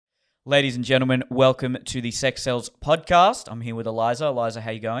Ladies and gentlemen, welcome to the Sex Cells podcast. I'm here with Eliza. Eliza,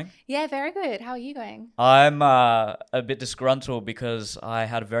 how you going? Yeah, very good. How are you going? I'm a bit disgruntled because I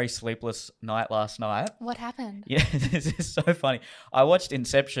had a very sleepless night last night. What happened? Yeah, this is so funny. I watched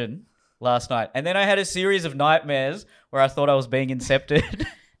Inception last night, and then I had a series of nightmares where I thought I was being incepted.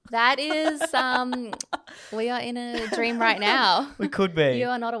 That is, we are in a dream right now. We could be. You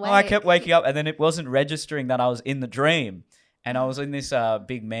are not awake. I kept waking up, and then it wasn't registering that I was in the dream. And I was in this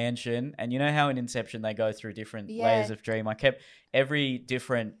big mansion, and you know how in Inception they go through different layers of dream. I kept every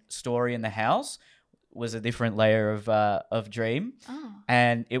different story in the house was a different layer of dream,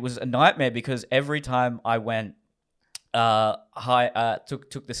 and it was a nightmare because every time I went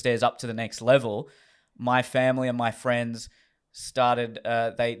took the stairs up to the next level, my family and my friends started.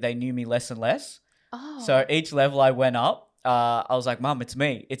 They knew me less and less. Oh. So each level I went up. I was like, Mum, it's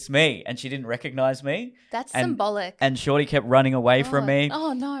me. And she didn't recognize me. That's symbolic. And Shorty kept running away from me.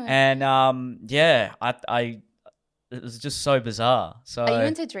 Oh, no. And it was just so bizarre. So are you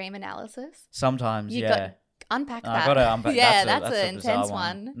into dream analysis? sometimes, Unpack that. I got to unpack. Yeah, that's an a bizarre intense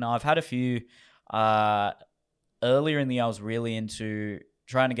one. No, I've had a few. Earlier in the year, I was really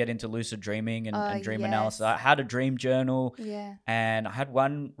trying to get into lucid dreaming and dream analysis. I had a dream journal. Yeah. And I had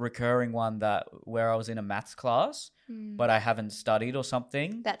one recurring one where I was in a maths class, but I haven't studied or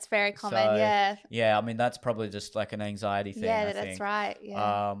something. That's very common, So, yeah. Yeah, I mean, that's probably just like an anxiety thing, Yeah, I that's think. right,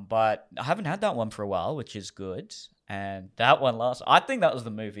 yeah. But I haven't had that one for a while, which is good. And that one I think that was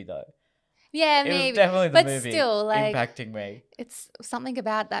the movie, though. Yeah, It maybe. was definitely the but movie still, like, impacting me. it's something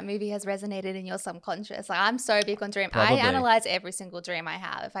about that movie has resonated in your subconscious. Like, I'm so big on dream. Probably. I analyze every single dream I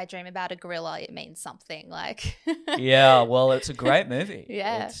have. If I dream about a gorilla, it means something. Like, Yeah, well, it's a great movie.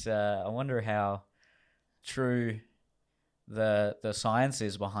 Yeah. It's, I wonder how true the science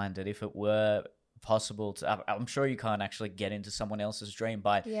is behind it. If it were possible to, I'm sure you can't actually get into someone else's dream,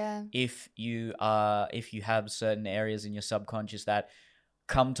 but yeah. if you have certain areas in your subconscious that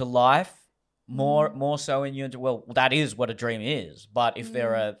come to life more so in your, well, that is what a dream is. But if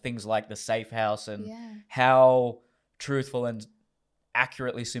there are things like the safe house and how truthful and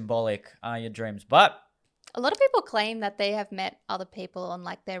accurately symbolic are your dreams. But A lot of people claim that they have met other people on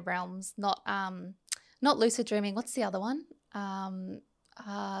like their realms, not lucid dreaming. What's the other one?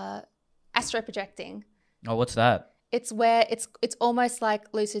 Astro projecting. oh, what's that? It's where it's almost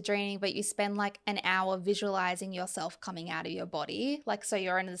like lucid dreaming, but you spend like an hour visualizing yourself coming out of your body. Like, so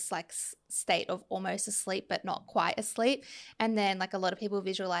you're in this like state of almost asleep, but not quite asleep. And then like a lot of people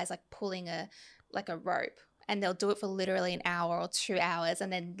visualize like pulling a rope, and they'll do it for literally an hour or 2 hours.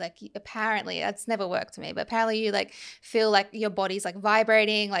 And then like apparently it's never worked for me, but apparently you like feel like your body's like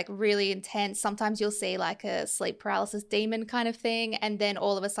vibrating, like really intense. Sometimes you'll see like a sleep paralysis demon kind of thing. And then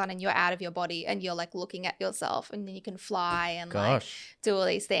all of a sudden you're out of your body and you're like looking at yourself, and then you can fly and like do all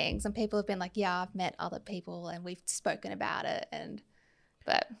these things. And people have been like, yeah, I've met other people and we've spoken about it.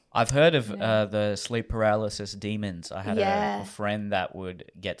 But I've heard of the sleep paralysis demons. I had a friend that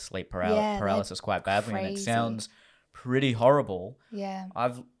would get sleep paralysis quite badly, and it sounds pretty horrible. Yeah.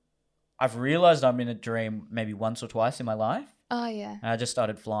 I've realized I'm in a dream maybe once or twice in my life. Oh, yeah. And I just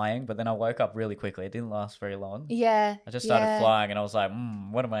started flying, but then I woke up really quickly. It didn't last very long. Yeah. I just started flying, and I was like,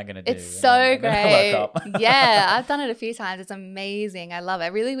 what am I going to do? It's so and then I woke great. up. Yeah, I've done it a few times. It's amazing. I love it. I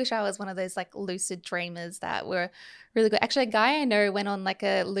really wish I was one of those like lucid dreamers that were really good. Actually, a guy I know went on like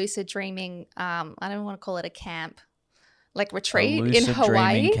a lucid dreaming, I don't want to call it a camp, like retreat in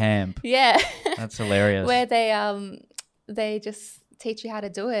Hawaii. Dreaming camp. Yeah. That's hilarious. Where they just teach you how to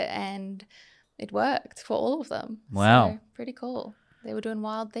do it, and it worked for all of them. Wow. So, pretty cool. They were doing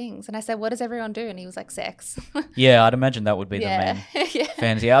wild things. And I said, what does everyone do? And he was like, sex. Yeah, I'd imagine that would be the main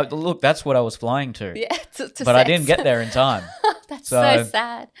fantasy. Look, that's what I was flying to. Yeah, to but sex. I didn't get there in time. That's so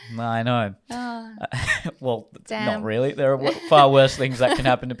sad. I know. Oh, well, damn. not really. There are far worse things that can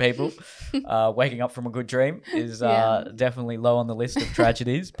happen to people. Waking up from a good dream is definitely low on the list of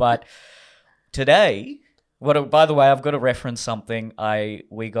tragedies. But today... by the way, I've got to reference something.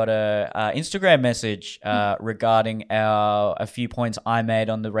 We got a Instagram message regarding a few points I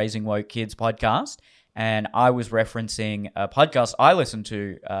made on the Raising Woke Kids podcast, and I was referencing a podcast I listened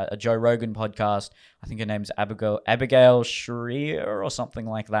to, a Joe Rogan podcast. I think her name's Abigail Shrier or something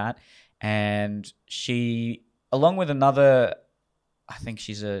like that, and she, along with another, I think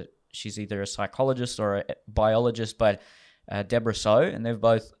she's either a psychologist or a biologist, but Deborah So, and they've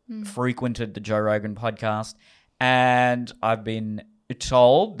both frequented the Joe Rogan podcast. And I've been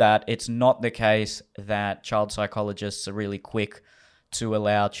told that it's not the case that child psychologists are really quick to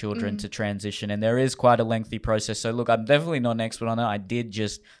allow children to transition. And there is quite a lengthy process. So look, I'm definitely not an expert on that. I did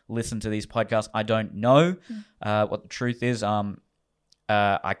just listen to these podcasts. I don't know what the truth is.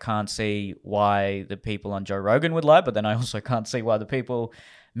 I can't see why the people on Joe Rogan would lie, but then I also can't see why the people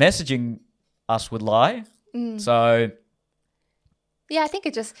messaging us would lie. So yeah, I think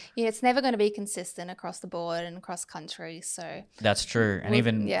it's never going to be consistent across the board and across countries. So that's true. And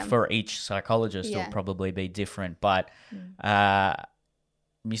even for each psychologist, it'll probably be different. But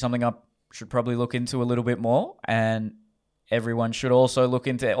something I should probably look into a little bit more. And everyone should also look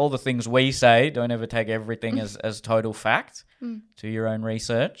into all the things we say. Don't ever take everything as total fact. Do your own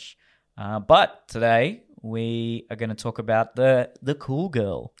research. But today we are going to talk about the cool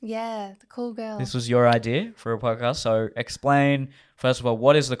girl. Yeah, the cool girl. This was your idea for a podcast. So explain, first of all,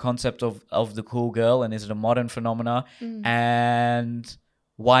 what is the concept of the cool girl, and is it a modern phenomena? And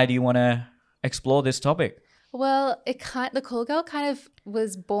why do you want to explore this topic? Well, the cool girl kind of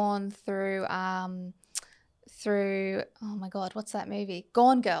was born through oh my God, what's that movie?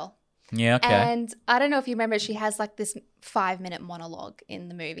 Gone Girl. Yeah, okay. And I don't know if you remember, she has like this 5-minute monologue in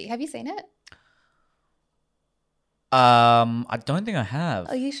the movie. Have you seen it? I don't think I have.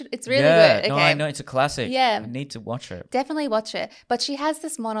 Oh, you should. It's really good. Okay. No, I know it's a classic. Yeah, I need to watch it. Definitely watch it. But she has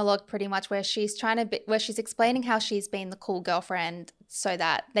this monologue pretty much where she's where she's explaining how she's been the cool girlfriend so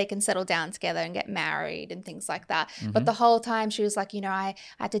that they can settle down together and get married and things like that. But the whole time she was like, I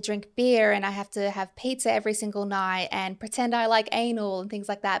had to drink beer and I have to have pizza every single night and pretend I like anal and things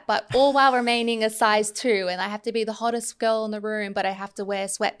like that. But all while remaining a size 2, and I have to be the hottest girl in the room, but I have to wear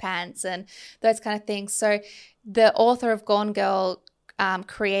sweatpants and those kind of things. So the author of Gone Girl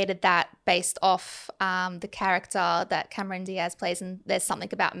created that based off the character that Cameron Diaz plays in There's Something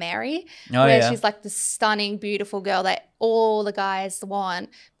About Mary, where she's like this stunning, beautiful girl that all the guys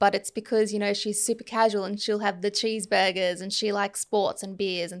want, but it's because, she's super casual and she'll have the cheeseburgers and she likes sports and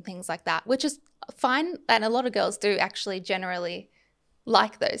beers and things like that, which is fine. And a lot of girls do actually generally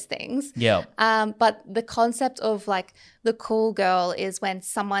like those things. Yeah. But the concept of like the cool girl is when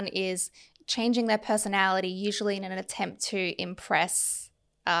someone is changing their personality, usually in an attempt to impress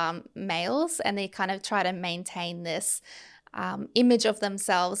males, and they kind of try to maintain this image of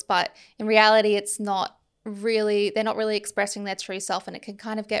themselves, but in reality they're not really expressing their true self, and it can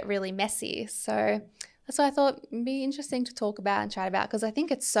kind of get really messy. So that's what I thought would be interesting to talk about and chat about, because I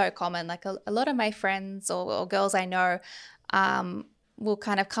think it's so common. Like a lot of my friends or girls I know will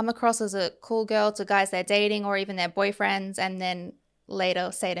kind of come across as a cool girl to guys they're dating or even their boyfriends, and then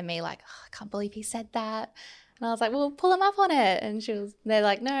later say to me like, I can't believe he said that. And I was like, well, pull him up on it. And they're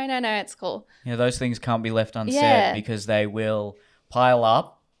like, no, it's cool. Yeah, those things can't be left unsaid because they will pile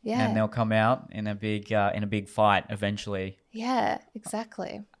up and they'll come out in a big fight eventually. Yeah,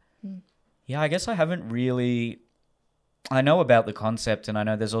 exactly. Yeah, I guess I haven't really... I know about the concept, and I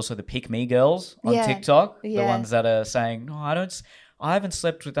know there's also the pick me girls on TikTok, the ones that are saying, no, I haven't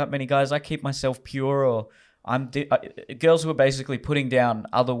slept with that many guys. I keep myself pure, or girls who are basically putting down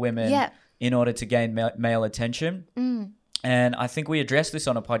other women in order to gain male attention. And I think we addressed this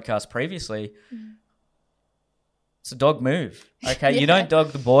on a podcast previously. It's a dog move. Okay, you don't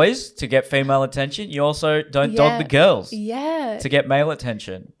dog the boys to get female attention. You also don't dog the girls to get male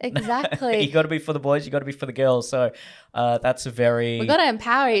attention. Exactly. You got to be for the boys. You got to be for the girls. So that's a very... We've got to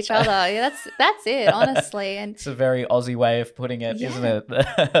empower each other. Yeah, that's it, honestly. And it's a very Aussie way of putting it, isn't it?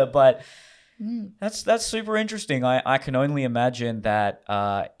 But that's super interesting. I can only imagine that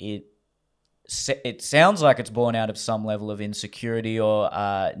it sounds like it's born out of some level of insecurity or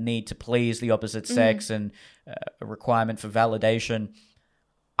need to please the opposite sex and a requirement for validation.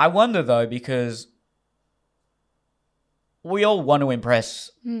 I wonder, though, because we all want to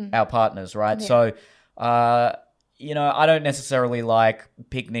impress our partners, right? Yeah. So, I don't necessarily like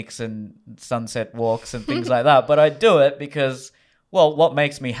picnics and sunset walks and things like that, but I do it because, well, what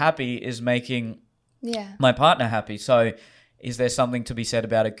makes me happy is making my partner happy. So is there something to be said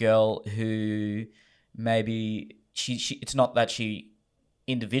about a girl who maybe she it's not that she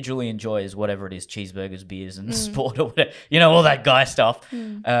individually enjoys whatever it is, cheeseburgers, beers and sport or whatever, all that guy stuff.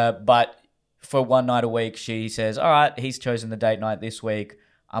 But for one night a week, she says, all right, he's chosen the date night this week.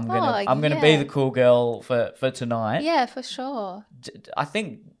 I'm gonna be the cool girl for tonight. Yeah, for sure. I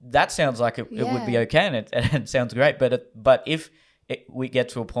think that sounds like it would be okay, and it sounds great. But if we get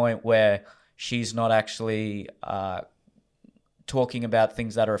to a point where she's not actually talking about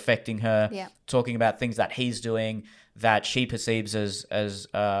things that are affecting her, talking about things that he's doing that she perceives as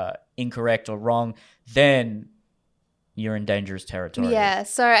incorrect or wrong, then you're in dangerous territory. Yeah,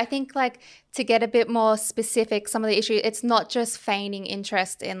 so I think to get a bit more specific, some of the issues, it's not just feigning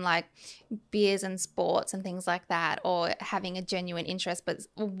interest in beers and sports and things like that, or having a genuine interest, but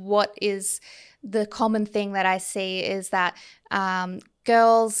what is the common thing that I see is that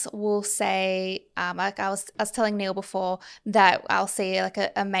girls will say, like I was telling Neil before, that I'll see like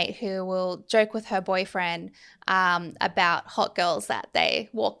a mate who will joke with her boyfriend about hot girls that they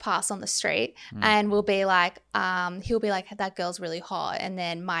walk past on the street, and will be like, he'll be like, that girl's really hot, and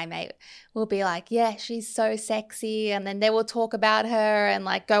then my mate will be like, yeah, she's so sexy, and then they will talk about her and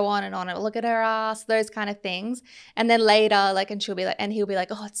like go on and look at her ass, those kind of things, and then later like, and she'll be like, and he'll be like,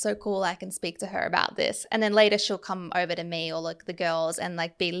 oh, it's so cool, I can speak to her about this, and then later she'll come over to me or like the girls and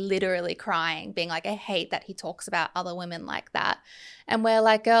like be literally crying, being like, I hate that he talks about other women like that. And we're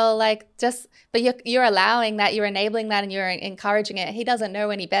like, girl, like just, but you're allowing that, you're enabling that, and you're encouraging it. He doesn't know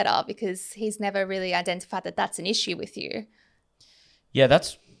any better because he's never really identified that that's an issue with you. Yeah,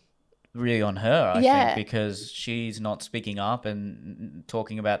 that's really on her, I think, because she's not speaking up and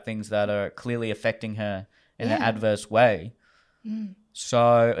talking about things that are clearly affecting her in an adverse way.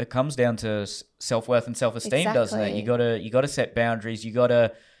 So it comes down to self-worth and self-esteem, doesn't it? You gotta set boundaries.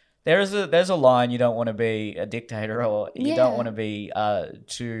 There's a line. You don't want to be a dictator, or you don't want to be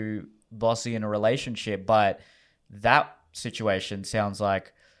too bossy in a relationship. But that situation sounds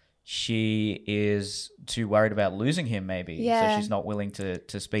like she is too worried about losing him, maybe. So she's not willing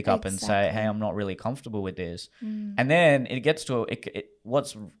to speak up and say, hey, I'm not really comfortable with this. And then it gets to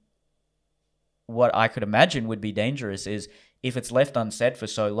what I could imagine would be dangerous is if it's left unsaid for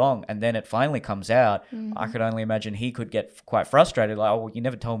so long and then it finally comes out, I could only imagine he could get quite frustrated. Like, oh, well, you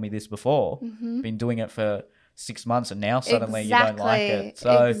never told me this before. Been doing it for 6 months and now suddenly you don't like it.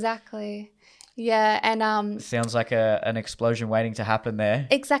 So exactly. Yeah. And sounds like an explosion waiting to happen there.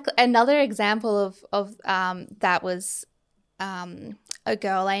 Exactly. Another example of that was a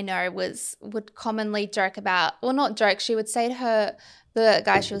girl I know would commonly joke about, well, not joke, she would say to the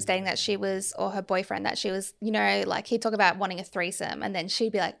guy she was dating that she was, or her boyfriend, that she was, you know, like he'd talk about wanting a threesome, and then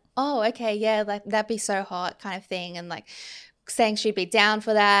she'd be like, oh, okay, yeah, like that'd be so hot kind of thing, and like saying she'd be down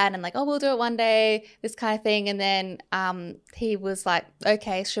for that, and like, oh, we'll do it one day, this kind of thing. And then he was like,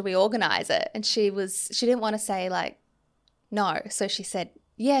 okay, should we organize it? And she didn't want to say like no, so she said,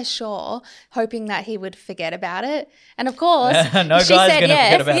 yeah, sure, hoping that he would forget about it. And of course, she said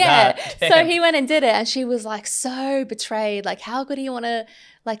yes. Forget about that. So he went and did it, and she was like so betrayed. Like, how could he want to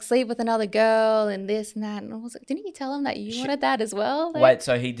like sleep with another girl and this and that? And I was like, didn't you tell him that you wanted that as well? Like, wait,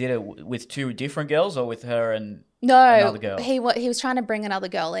 so he did it with two different girls, or with her and another girl? He was trying to bring another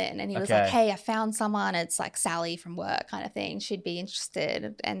girl in, and he was like, hey, I found someone. It's like Sally from work kind of thing. She'd be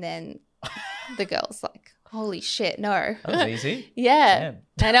interested. And then the girl's like, holy shit, no. That was easy. Yeah.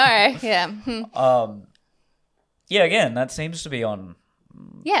 Damn. I know. Yeah. Yeah, again, that seems to be on.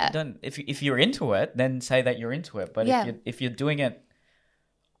 Yeah. If you're into it, then say that you're into it. But if you're doing it,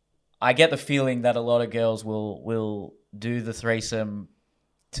 I get the feeling that a lot of girls will do the threesome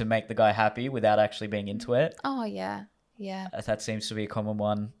to make the guy happy without actually being into it. Oh, yeah. Yeah. That seems to be a common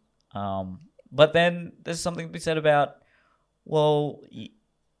one. But then there's something to be said about, well,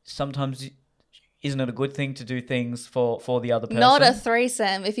 sometimes isn't it a good thing to do things for the other person? Not a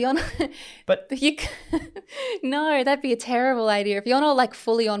threesome. If you're not, but no, that'd be a terrible idea. If you're not like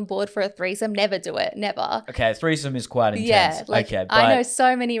fully on board for a threesome, never do it. Never. Okay, threesome is quite intense. Yeah, like, okay, but I know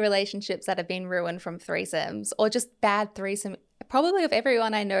so many relationships that have been ruined from threesomes, or just bad threesome. Probably of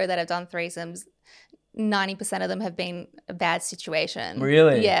everyone I know that have done threesomes, 90% of them have been a bad situation.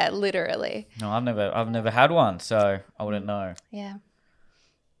 Really? Yeah, literally. No, I've never had one, so I wouldn't know. Yeah.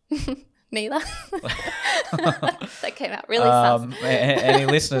 Neither. That came out really sus. Any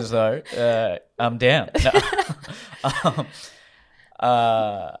listeners though, I'm down. No.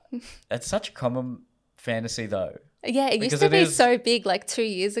 It's such a common fantasy though. Yeah, it used to be so big like 2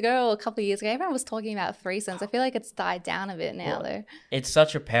 years ago or a couple of years ago. Everyone was talking about threesomes. I feel like it's died down a bit now though. It's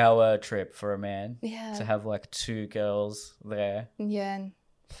such a power trip for a man. Yeah. To have like two girls there. Yeah.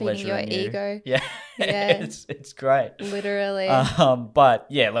 Feeding your ego. Yeah. It's great. Literally. But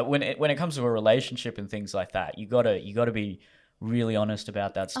yeah, like when it comes to a relationship and things like that, you gotta be really honest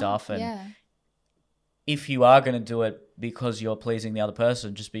about that stuff. And if you are gonna do it because you're pleasing the other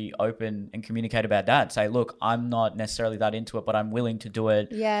person, just be open and communicate about that. Say, look, I'm not necessarily that into it, but I'm willing to do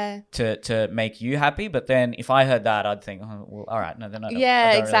it to make you happy. But then if I heard that, I'd think, oh, well, all right, no, then I don't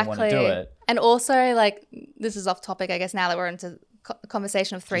exactly. really want to do it. And also, like, this is off topic, I guess, now that we're into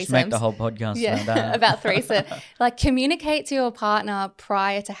conversation of threesomes. Just make the whole podcast around that. About threesome. Like, communicate to your partner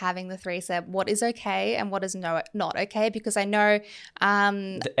prior to having the threesome what is okay and what is not okay, because I know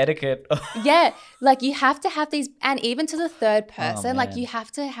the etiquette. Yeah, like you have to have these, and even to the third person, like you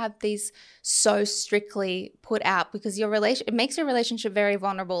have to have these so strictly put out, because it makes your relationship very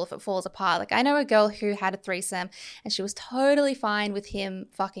vulnerable if it falls apart. Like, I know a girl who had a threesome and she was totally fine with him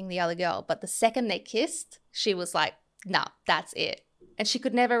fucking the other girl, but the second they kissed, she was like, no, that's it. and she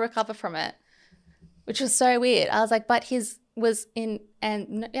could never recover from it, which was so weird. I was like, but his was in,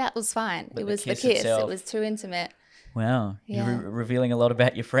 and yeah, it was fine. But it was the kiss kiss. itself. It was too intimate. Wow. Yeah. You're revealing a lot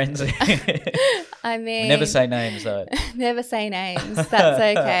about your friends. I mean, Never say names though. never say names. That's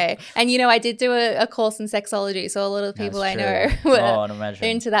okay. And I did do a course in sexology, so a lot of the people That's I know true. were Oh, I'd imagine.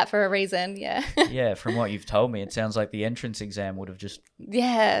 into that for a reason. Yeah. Yeah, from what you've told me, it sounds like the entrance exam would have just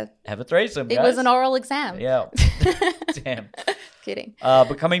Yeah. have a threesome. It guys. was an oral exam. Yeah. Damn. Kidding.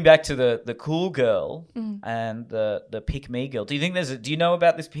 But coming back to the cool girl and the pick me girl, do you think do you know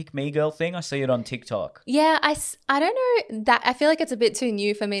about this pick me girl thing? I see it on TikTok. Yeah, I don't know that. I feel like it's a bit too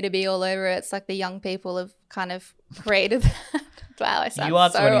new for me to be all over it. It's like the young people have kind of created that. Wow, I sound You are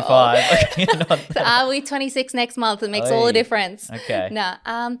so 25. You're not old. Are we 26 next month? It makes all the difference. Okay. Nah.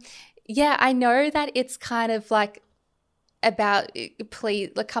 Yeah, I know that it's kind of like about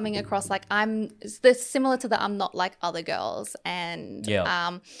like coming across like this similar to the I'm not like other girls, and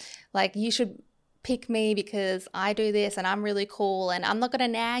like you should pick me because I do this and I'm really cool and I'm not gonna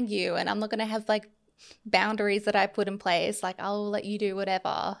nag you and I'm not gonna have like boundaries that I put in place, like I'll let you do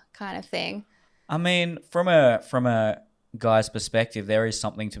whatever kind of thing. I mean, from a guy's perspective, there is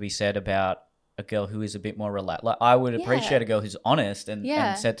something to be said about a girl who is a bit more relaxed. Like I would appreciate a girl who's honest and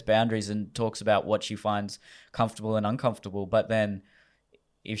sets boundaries and talks about what she finds comfortable and uncomfortable. But then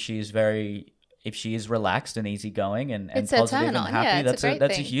if she is relaxed and easygoing and positive and happy,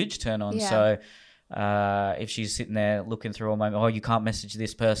 that's a huge turn on. Yeah. So if she's sitting there looking through all my, you can't message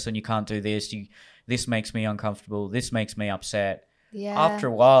this person, you can't do this, this makes me uncomfortable, this makes me upset. Yeah. After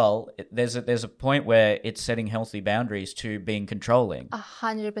a while, there's a point where it's setting healthy boundaries to being controlling.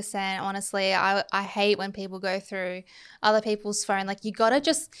 100%. Honestly, I hate when people go through other people's phone. Like you gotta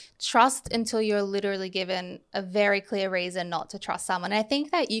just trust until you're literally given a very clear reason not to trust someone. And I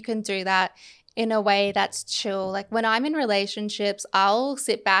think that you can do that in a way that's chill. Like when I'm in relationships, I'll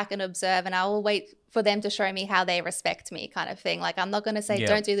sit back and observe, and I will wait for them to show me how they respect me, kind of thing. Like I'm not going to say,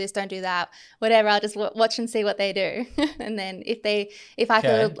 don't do this, don't do that, whatever. I'll just watch and see what they do. And then if I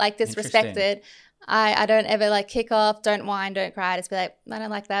feel like disrespected, I don't ever like kick off, don't whine, don't cry. I just be like, I don't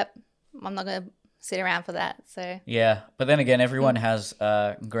like that. I'm not going to sit around for that. So yeah, but then again, everyone has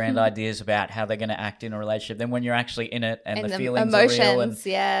grand ideas about how they're going to act in a relationship. Then when you're actually in it and the feelings are real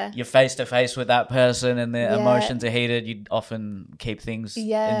and you're face to face with that person and the emotions are heated, you often keep things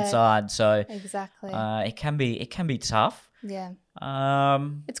inside. So exactly, it can be tough. Yeah.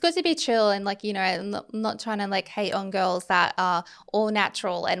 It's good to be chill and like, I'm not trying to like hate on girls that are all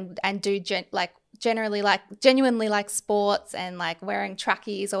natural and do genuinely like sports and like wearing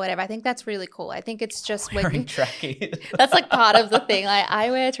trackies or whatever. I think that's really cool. I think it's just wearing trackies. That's like part of the thing. Like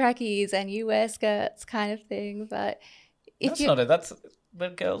I wear trackies and you wear skirts kind of thing. But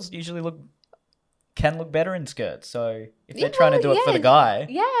but girls usually can look better in skirts. So if they're trying to do it for the guy,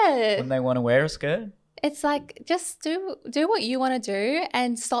 wouldn't they want to wear a skirt? It's like just do what you want to do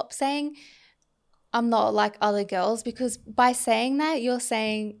and stop saying I'm not like other girls, because by saying that you're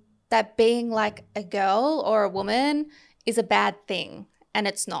saying that being like a girl or a woman is a bad thing, and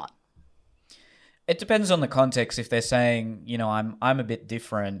it's not. It depends on the context. If they're saying, I'm a bit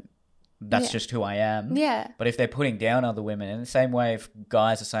different, that's just who I am. Yeah. But if they're putting down other women, in the same way, if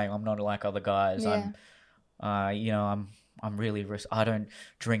guys are saying I'm not like other guys, I'm really I don't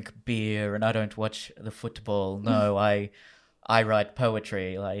drink beer and I don't watch the football. No, I write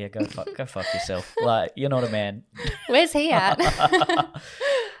poetry. Like, go fuck yourself. Like, you're not a man. Where's he at?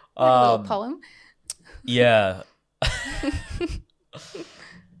 A little poem. Yeah.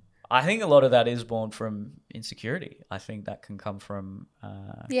 I think a lot of that is born from insecurity. I think that can come from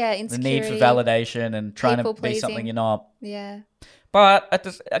insecurity, the need for validation and trying to be something you're not. Yeah.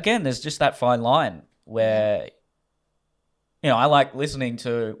 But again, there's just that fine line where, I like listening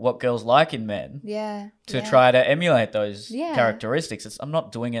to what girls like in men. Yeah. To try to emulate those characteristics. I'm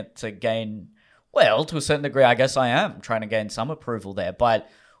not doing it to gain, to a certain degree, I guess I am trying to gain some approval there, but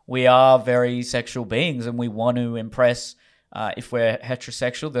we are very sexual beings and we want to impress, if we're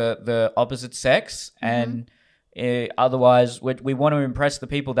heterosexual, the opposite sex. And otherwise, we want to impress the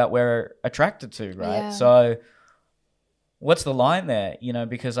people that we're attracted to, right? Yeah. So what's the line there?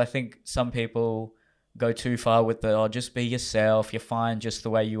 Because I think some people go too far with just be yourself, you're fine just the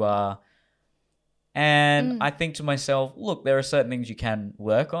way you are. And I think to myself, look, there are certain things you can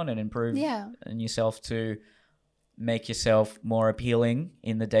work on and improve in yourself to make yourself more appealing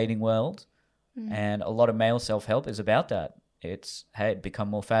in the dating world. And a lot of male self-help is about that. It's, hey, become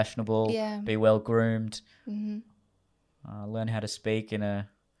more fashionable, be well-groomed, learn how to speak in a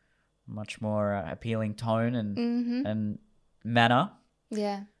much more appealing tone and manner.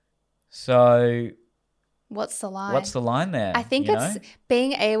 Yeah. So What's the line? What's the line there? I think it's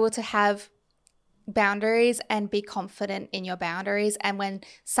being able to have boundaries and be confident in your boundaries. And when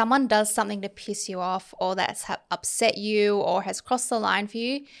someone does something to piss you off or that's upset you or has crossed the line for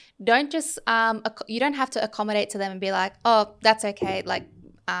you, don't just you don't have to accommodate to them and be like, oh, that's okay, like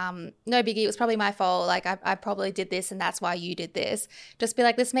no biggie, it was probably my fault, like I probably did this and that's why you did this. Just be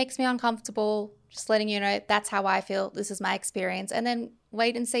like, this makes me uncomfortable, just letting you know that's how I feel, this is my experience, and then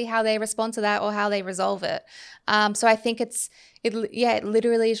wait and see how they respond to that or how they resolve it. So I think it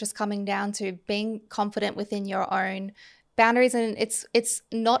literally is just coming down to being confident within your own boundaries, and it's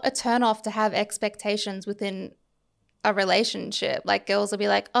not a turn off to have expectations within a relationship. Like girls will be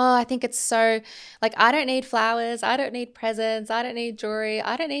like, oh, I think it's so, like, I don't need flowers, I don't need presents, I don't need jewelry,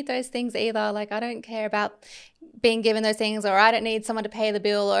 I don't need those things either. Like I don't care about being given those things, or I don't need someone to pay the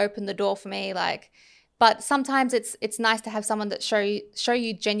bill or open the door for me. Like, but sometimes it's nice to have someone that show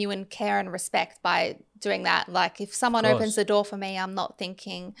you genuine care and respect by doing that. Like if someone opens the door for me, I'm not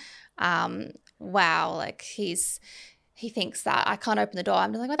thinking, wow, like he thinks that I can't open the door.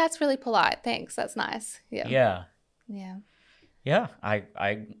 I'm just like, well, that's really polite, thanks, that's nice. Yeah,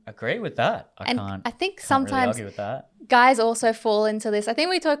 I agree with that. I think sometimes really argue with that. Guys also fall into this. I think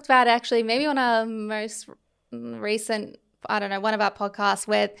we talked about it actually maybe on our most recent, I don't know, one of our podcasts,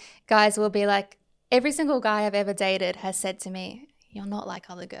 where guys will be like, every single guy I've ever dated has said to me, you're not like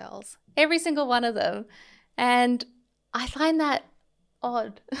other girls. Every single one of them. And I find that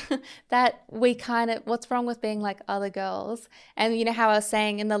odd that we kind of, what's wrong with being like other girls? And you know how I was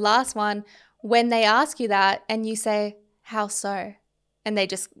saying in the last one, when they ask you that and you say, how so? And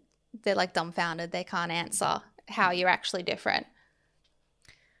they're like dumbfounded. They can't answer how you're actually different.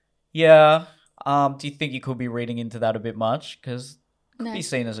 Yeah. Do you think you could be reading into that a bit much? Because it could be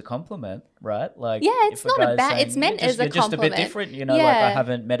seen as a compliment, right? Like, yeah, it's not a bad, it's meant as a compliment. You're just a bit different, like I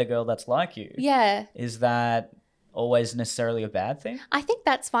haven't met a girl that's like you. Yeah. Is that always necessarily a bad thing? I think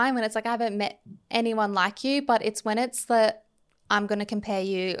that's fine when it's like, I haven't met anyone like you, but it's when it's I'm going to compare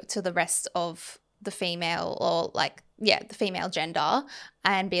you to the rest of the female, or like, the female gender,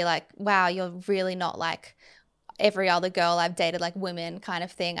 and be like, wow, you're really not like every other girl I've dated, like women kind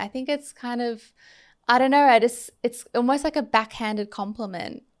of thing. I think it's kind of, I don't know, it's almost like a backhanded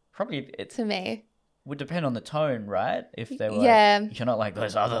compliment. Probably to me. Would depend on the tone, right? If they were, you're not like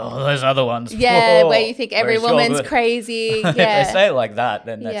those other ones. Yeah, where you think every woman's crazy. Yeah. If they say it like that,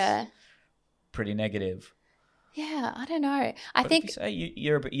 then that's pretty negative. Yeah, I don't know. I think if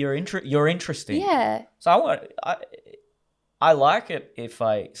you say you're interesting. Yeah. So I like it if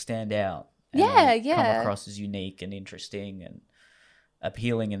I stand out. And come across as unique and interesting and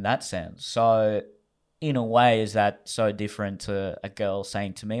appealing in that sense. So in a way, is that so different to a girl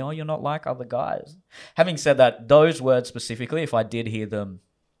saying to me, oh, you're not like other guys? Having said that, those words specifically, if I did hear them,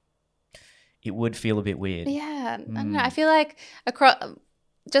 it would feel a bit weird. Yeah. I don't know. I feel like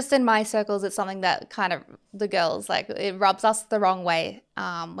just in my circles, it's something that kind of the girls, like, it rubs us the wrong way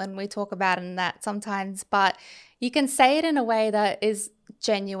when we talk about it and that sometimes. But you can say it in a way that is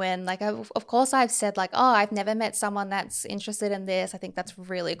genuine. Like, of course I've said like, oh, I've never met someone that's interested in this. I think that's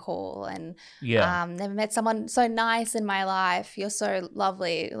really cool. And never met someone so nice in my life. You're so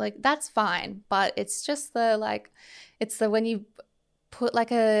lovely. Like, that's fine. But it's just when you put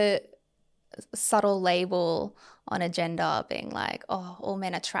like a subtle label on a gender, being like, oh, all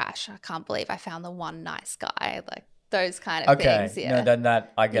men are trash, I can't believe I found the one nice guy, like those kind of things. No, then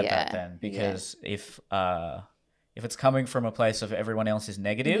that I get that then, because if it's coming from a place of everyone else is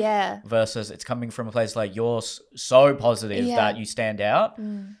negative versus it's coming from a place like you're so positive that you stand out,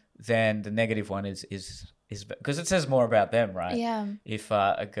 then the negative one is because it says more about them, right? Yeah. If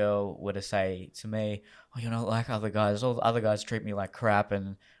a girl were to say to me, oh, you're not like other guys, all the other guys treat me like crap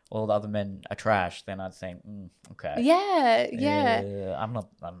and all the other men are trash, then I'd think, okay. Yeah.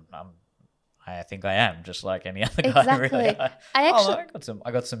 I think I am just like any other guy. Exactly. Really.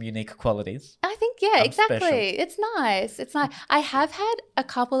 I got some unique qualities. I think, exactly. Special. It's nice. I have had a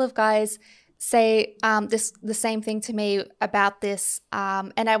couple of guys say the same thing to me about this,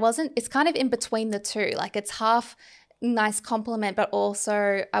 and it's kind of in between the two. Like, it's half nice compliment, but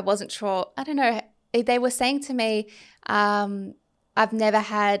also I wasn't sure. I don't know. They were saying to me, I've never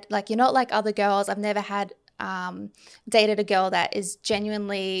had, like, you're not like other girls. I've never had dated a girl that is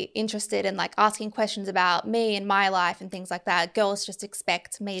genuinely interested in like asking questions about me and my life and things like that. Girls just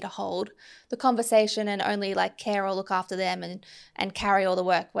expect me to hold the conversation and only like care or look after them and carry all the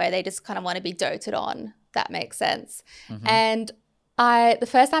work, where they just kind of want to be doted on. That makes sense. Mm-hmm. And the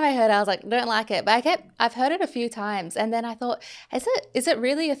first time I heard it, I was like, don't like it. But I've heard it a few times. And then I thought, is it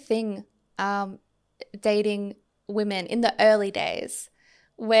really a thing dating women in the early days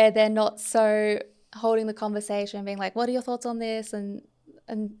where they're not so holding the conversation, being like, what are your thoughts on this? And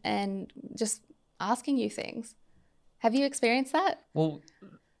just asking you things. Have you experienced that? Well,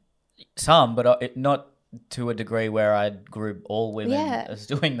 some, but not to a degree where I'd group all women as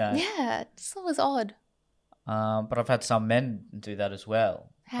doing that. Yeah, it's always odd. But I've had some men do that as well.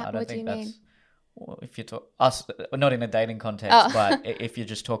 What do you mean? Well, if you talk us, not in a dating context, but if you're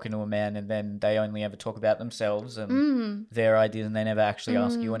just talking to a man and then they only ever talk about themselves and their ideas, and they never actually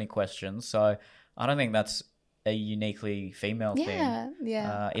ask you any questions. So I don't think that's a uniquely female thing.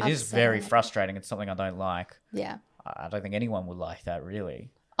 Yeah, it is very frustrating. It's something I don't like. Yeah, I don't think anyone would like that,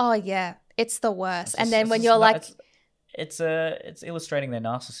 really. Oh yeah, it's the worst. And then when you're like, it's illustrating their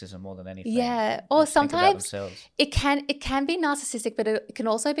narcissism more than anything. Yeah, or sometimes it can be narcissistic, but it can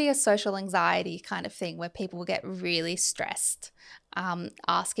also be a social anxiety kind of thing where people get really stressed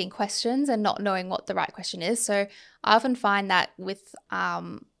asking questions and not knowing what the right question is. So I often find that with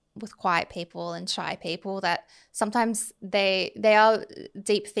quiet people and shy people, that sometimes they are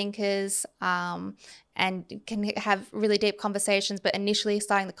deep thinkers and can have really deep conversations, but initially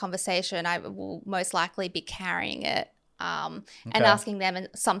starting the conversation, I will most likely be carrying it and asking them, and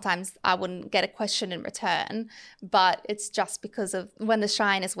sometimes I wouldn't get a question in return, but it's just because of when the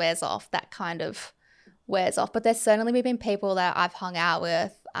shyness wears off, that kind of wears off. But there's certainly been people that I've hung out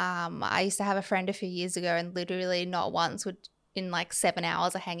with. I used to have a friend a few years ago, and literally not once would, in like 7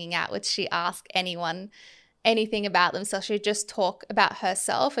 hours of hanging out, would she ask anyone anything about themselves. She'd just talk about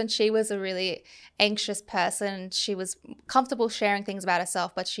herself, and she was a really anxious person. She was comfortable sharing things about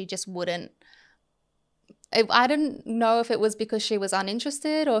herself, but she just wouldn't. I didn't know if it was because she was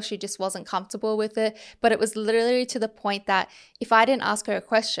uninterested or she just wasn't comfortable with it, but it was literally to the point that if I didn't ask her a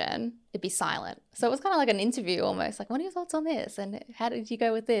question, it'd be silent. So it was kind of like an interview almost, like, what are your thoughts on this? And how did you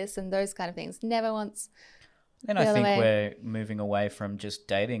go with this? And those kind of things. Never once. And I think we're moving away from just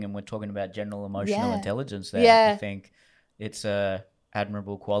dating, and we're talking about general emotional intelligence there. Yeah. I think it's a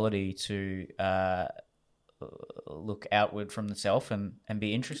admirable quality to look outward from the self and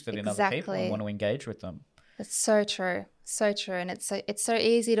be interested in other people and want to engage with them. It's so true. So true. And it's so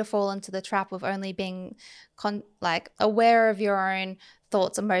easy to fall into the trap of only being aware of your own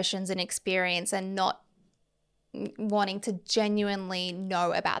thoughts, emotions, and experience, and not wanting to genuinely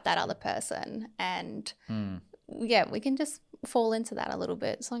know about that other person. And yeah, we can just fall into that a little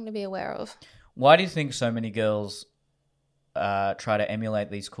bit. Something to be aware of. Why do you think so many girls try to emulate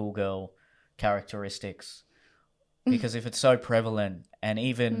these cool girl characteristics? Because if it's so prevalent, and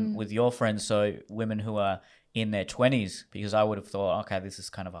even with your friends, so women who are in their 20s, because I would have thought, okay, this is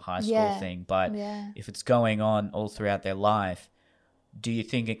kind of a high school thing, but if it's going on all throughout their life, do you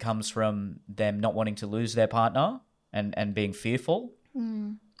think it comes from them not wanting to lose their partner and being fearful?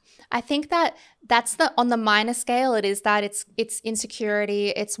 I think that's on the minor scale. It is that it's insecurity.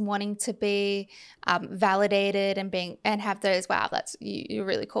 It's wanting to be validated and have those, wow, that's you're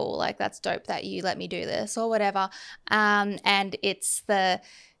really cool. Like, that's dope that you let me do this or whatever. And it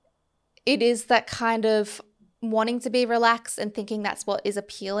is that kind of wanting to be relaxed and thinking that's what is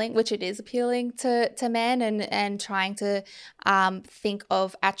appealing, which it is appealing to men, and trying to think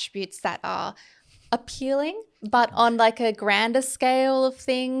of attributes that are appealing. But on like a grander scale of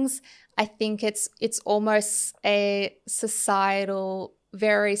things, I think it's almost a societal,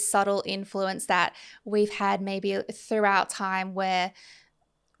 very subtle influence that we've had maybe throughout time, where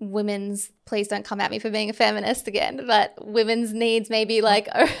please don't come at me for being a feminist again, but women's needs maybe like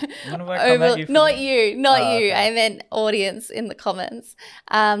not you. Okay. I meant audience in the comments.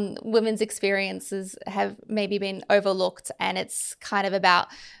 Women's experiences have maybe been overlooked, and it's kind of about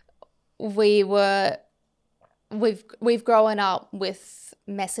we've grown up with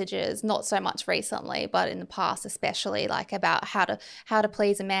messages, not so much recently, but in the past especially, like about how to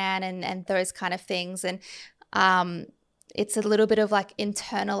please a man and those kind of things. And it's a little bit of like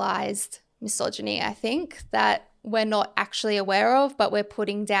internalized misogyny, I think, that we're not actually aware of, but we're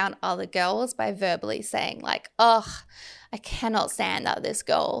putting down other girls by verbally saying like, ugh, I cannot stand that this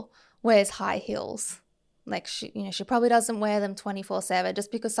girl wears high heels. Like, she probably doesn't wear them 24/7.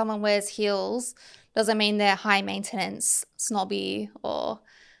 Just because someone wears heels doesn't mean they're high maintenance, snobby, or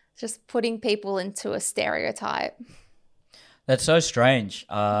just putting people into a stereotype. That's so strange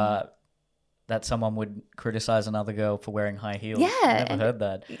that someone would criticize another girl for wearing high heels. Yeah. I've never heard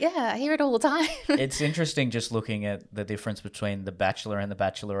that. Yeah, I hear it all the time. It's interesting just looking at the difference between The Bachelor and The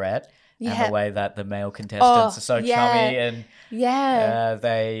Bachelorette. Yeah. And the way that the male contestants are so chummy and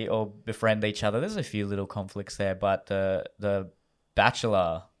they all befriend each other. There's a few little conflicts there, but the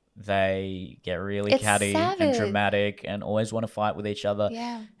Bachelor, they get really catty and dramatic and always want to fight with each other.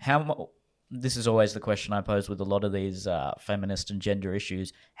 Yeah. this is always the question I pose with a lot of these feminist and gender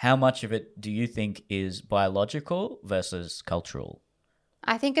issues. How much of it do you think is biological versus cultural?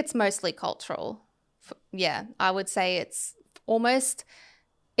 I think it's mostly cultural. Yeah, I would say it's almost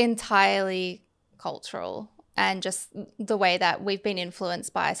entirely cultural and just the way that we've been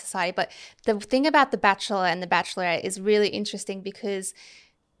influenced by society. But the thing about The Bachelor and The Bachelorette is really interesting because,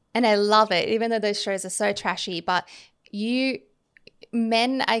 and I love it, even though those shows are so trashy, but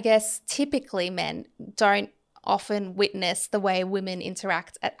men, I guess, typically men don't often witness the way women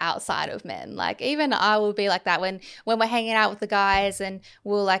interact outside of men. Like even I will be like that when we're hanging out with the guys and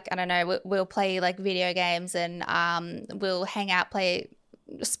we'll like, I don't know, we'll play like video games and we'll hang out, play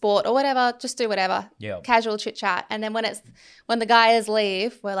sport or whatever, just do whatever. Yeah. Casual chit chat. And then when the guys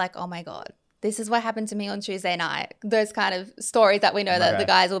leave, we're like, oh my God, this is what happened to me on Tuesday night. Those kind of stories that we know that the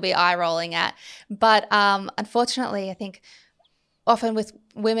guys will be eye rolling at. But unfortunately, I think often with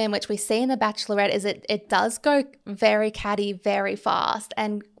women, which we see in The Bachelorette, is it does go very catty very fast.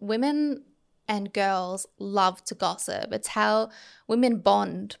 And women and girls love to gossip. It's how women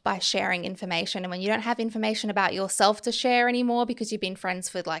bond, by sharing information. And when you don't have information about yourself to share anymore because you've been friends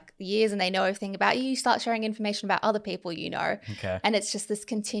for like years and they know everything about you, you start sharing information about other people you know. Okay. And it's just this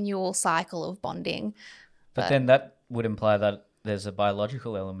continual cycle of bonding. But then that would imply that there's a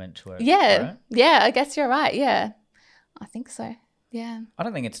biological element to it. Yeah. Right? Yeah, I guess you're right. Yeah. I think so. Yeah. I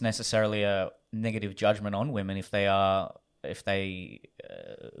don't think it's necessarily a negative judgment on women if they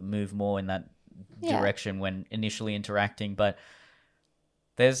move more in that direction when initially interacting. But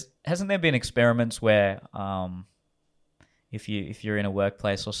hasn't there been experiments where if you're in a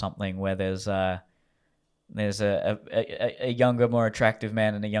workplace or something where there's a younger, more attractive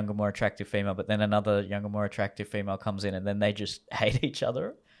man and a younger, more attractive female, but then another younger, more attractive female comes in and then they just hate each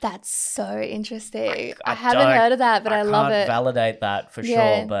other? That's so interesting. I haven't heard of that, but I love it. I can't validate that for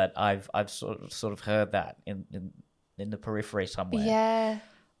sure, but I've sort of heard that in the periphery somewhere.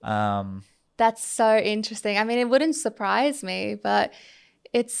 Yeah. That's so interesting. I mean, it wouldn't surprise me, but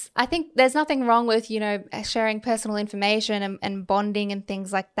I think there's nothing wrong with, sharing personal information and bonding and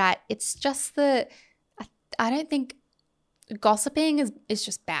things like that. It's just I don't think gossiping is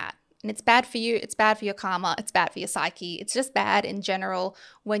just bad. And it's bad for you. It's bad for your karma. It's bad for your psyche. It's just bad in general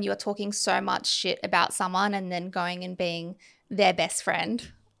when you're talking so much shit about someone and then going and being their best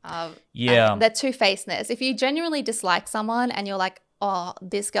friend. That two-facedness. If you genuinely dislike someone and you're like, oh,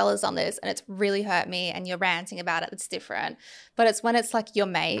 this girl has done this and it's really hurt me and you're ranting about it, it's different. But it's when it's like your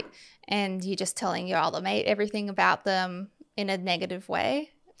mate and you're just telling your other mate everything about them in a negative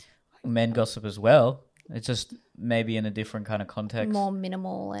way. Men gossip as well. It's just maybe in a different kind of context. More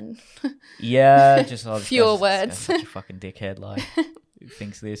minimal and just fewer words. This guy's such a fucking dickhead. Like, he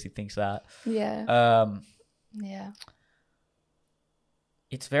thinks this, he thinks that. Yeah. Yeah.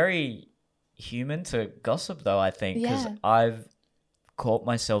 It's very human to gossip, though, I think, because I've caught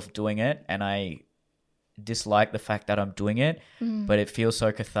myself doing it and I dislike the fact that I'm doing it, but it feels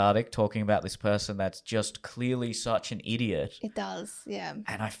so cathartic talking about this person that's just clearly such an idiot. It does, yeah.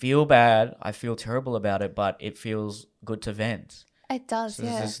 And I feel bad. I feel terrible about it, but it feels good to vent. It does, so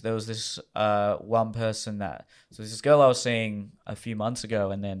there was this one person so there's this girl I was seeing a few months ago,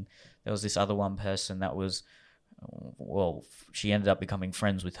 and then there was this other one person that was, well, she ended up becoming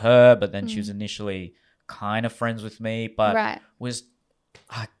friends with her, but then she was initially kind of friends with me, but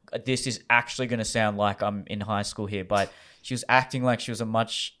this is actually going to sound like I'm in high school here, but she was acting like she was a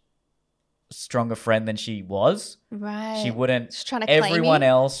much stronger friend than she was. Right. She wouldn't. She's trying to everyone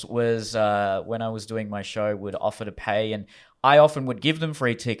else was, when I was doing my show, would offer to pay, and I often would give them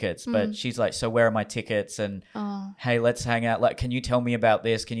free tickets, but she's like, so where are my tickets? And hey, let's hang out. Like, can you tell me about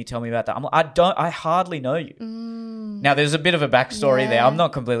this? Can you tell me about that? I'm like, I hardly know you. Now there's a bit of a backstory there. I'm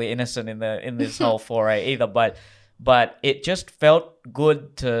not completely innocent in this whole foray either, but it just felt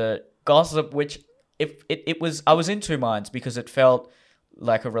good to gossip, which I was in two minds, because it felt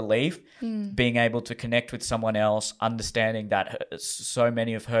like a relief being able to connect with someone else, understanding that so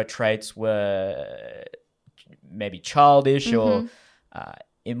many of her traits were maybe childish or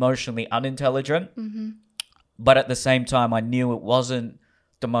emotionally unintelligent. But at the same time, I knew it wasn't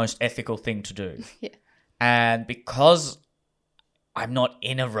the most ethical thing to do. And because I'm not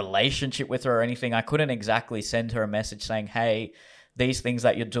in a relationship with her or anything, I couldn't exactly send her a message saying, hey, these things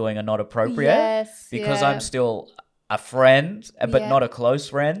that you're doing are not appropriate, because I'm still a friend, but not a close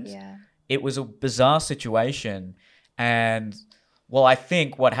friend. It was a bizarre situation. And well, I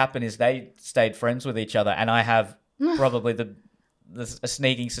think what happened is they stayed friends with each other, and I have probably there's a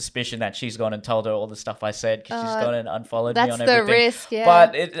sneaking suspicion that she's gone and told her all the stuff I said because she's gone and unfollowed me That's on the everything. risk, yeah.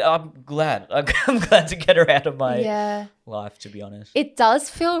 But I'm glad. I'm glad to get her out of my Yeah. life, to be honest. It does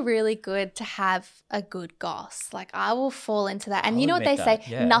feel really good to have a good goss. Like, I will fall into that. And I'll you know what they admit say? that,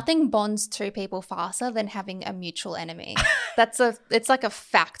 yeah. Nothing bonds two people faster than having a mutual enemy. It's like a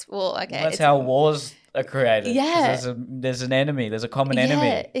fact. Well, okay. Well, that's it's- how wars are created. 'cause Yeah. There's an enemy. There's a common enemy.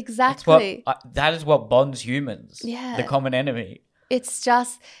 Yeah, That's exactly. that is what bonds humans. Yeah. The common enemy. It's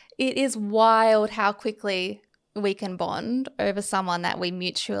just, it is wild how quickly we can bond over someone that we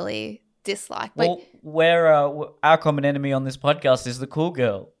mutually dislike. But Well, our common enemy on this podcast is the cool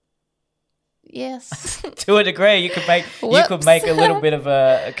girl. yes. To a degree, you could make Whoops. a little bit of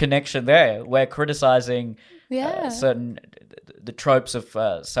a connection there. We're criticizing Yeah. certain the tropes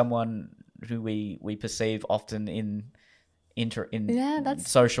of someone who we perceive often in Yeah,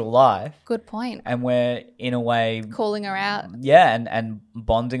 that's- social life, Good point. and we're in a way Calling her out. and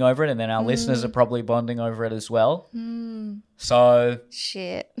bonding over it, and then our listeners are probably bonding over it as well. Mm, So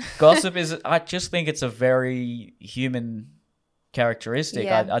shit. gossip is, I just think it's a very human characteristic.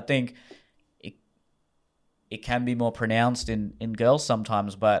 Yeah. I think it can be more pronounced in girls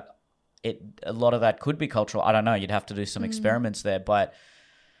sometimes, but a lot of that could be cultural. I don't know. You'd have to do some experiments there, but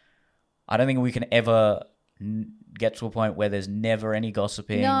I don't think we can ever get to a point where there's never any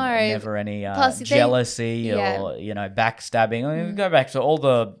gossiping, No. never any Plus, they- jealousy yeah. or backstabbing. I mean, go back to all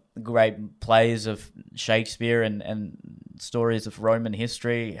the great plays of Shakespeare and stories of Roman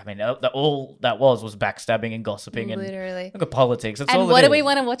history. I mean, all that was backstabbing and gossiping and Literally. look at politics. That's And all what it do we is.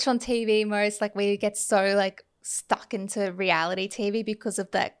 want to watch on TV most? Like, we get so like stuck into reality TV because of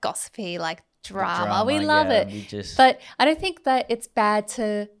that gossipy like drama. We love yeah, it. we just- But I don't think that it's bad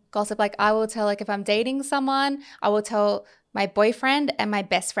to gossip. Like, I will tell, like, if I'm dating someone, I will tell my boyfriend and my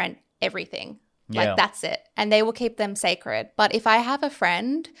best friend everything. Yeah. Like, that's it. And they will keep them sacred. But if I have a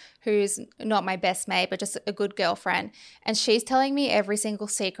friend who's not my best mate, but just a good girlfriend, and she's telling me every single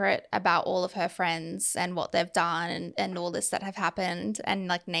secret about all of her friends and what they've done and all this that have happened and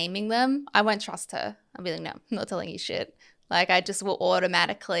like naming them, I won't trust her. I'll be like, no, I'm not telling you shit. Like, I just will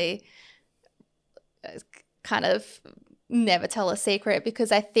automatically kind of never tell a secret,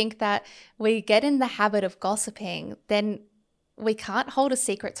 because I think that we get in the habit of gossiping, then we can't hold a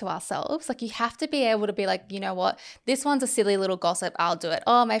secret to ourselves. Like, you have to be able to be like, you know what, this one's a silly little gossip, I'll do it.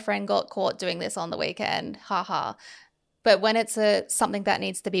 Oh, my friend got caught doing this on the weekend, haha. But when it's something that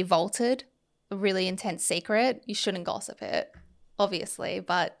needs to be vaulted, a really intense secret, you shouldn't gossip it, obviously,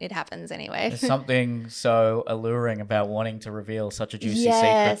 but it happens anyway. There's something so alluring about wanting to reveal such a juicy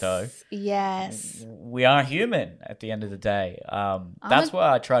secret, though. Yes. We are human at the end of the day. That's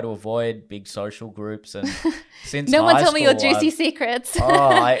why I try to avoid big social groups. And since No one high tell me your school, juicy secrets.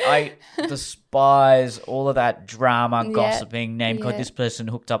 I despise all of that drama, Yeah. gossiping, name code. Yeah. This person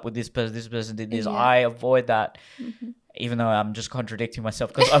hooked up with this person did this. Yeah. I avoid that, even though I'm just contradicting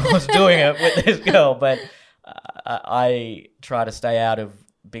myself because I was doing it with this girl. But I try to stay out of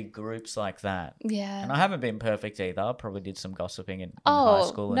big groups like that. Yeah. And I haven't been perfect either. I probably did some gossiping in high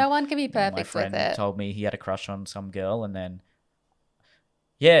school. No and one can be my perfect friend with it. told me he had a crush on some girl, and then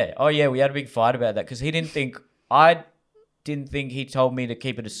we had a big fight about that because he didn't think he told me to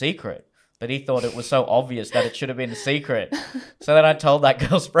keep it a secret, but he thought it was so obvious that it should have been a secret. So then I told that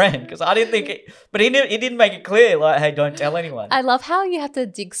girl's friend because I didn't think it, but he didn't make it clear, like, hey, don't tell anyone. I love how you have to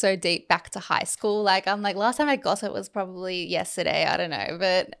dig so deep back to high school. Like, I'm like, last time I gossiped was probably yesterday. I don't know,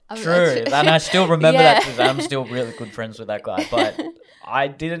 but I'm True, not sure. and I still remember Yeah. that because I'm still really good friends with that guy. But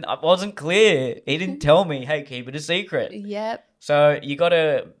I wasn't clear. He didn't tell me, hey, keep it a secret. Yep. So you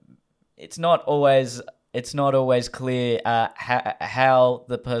gotta. It's not always clear how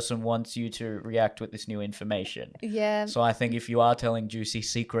the person wants you to react with this new information. Yeah. So I think if you are telling juicy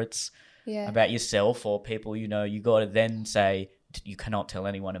secrets Yeah. about yourself or people you know, you got to then say you cannot tell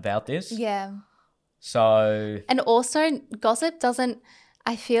anyone about this. Yeah. So And also, gossip doesn't,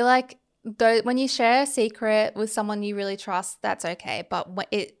 I feel like, though, when you share a secret with someone you really trust, that's okay. But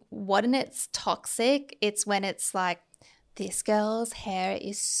when it's toxic, it's when it's like, this girl's hair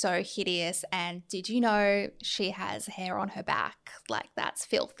is so hideous, and did you know she has hair on her back? Like, that's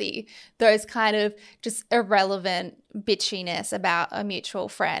filthy. Those kind of just irrelevant bitchiness about a mutual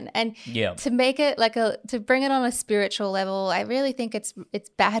friend. And yeah, to make it like to bring it on a spiritual level, I really think it's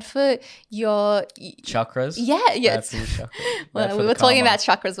bad for your chakras. Yeah. Bad for your chakras. Bad Well, for we the were talking karma. about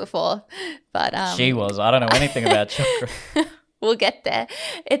chakras before, but She was. I don't know anything about chakras. we'll get there.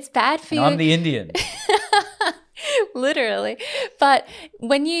 It's bad for And you. I'm the Indian. Literally. But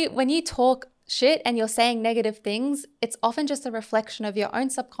when you talk shit and you're saying negative things, it's often just a reflection of your own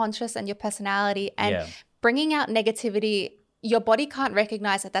subconscious and your personality, and Yeah. bringing out negativity your body can't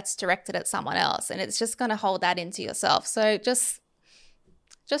recognize that that's directed at someone else, and it's just going to hold that into yourself. So just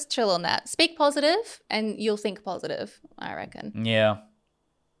chill on that. Speak positive and you'll think positive, I reckon. Yeah.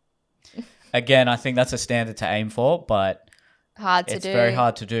 Again, I think that's a standard to aim for, but hard to do. It's very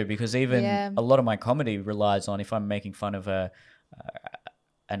hard to do because even Yeah. a lot of my comedy relies on if I'm making fun of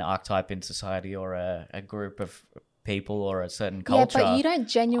an archetype in society or a group of people or a certain culture. Yeah, but you don't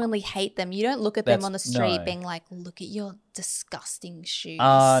genuinely hate them. You don't look at them on the street no. being like, look at your disgusting shoes.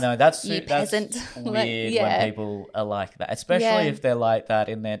 No, that's peasant. weird Yeah. when people are like that, especially Yeah. if they're like that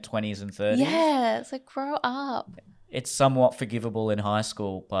in their 20s and 30s. Yeah, it's like, grow up. It's somewhat forgivable in high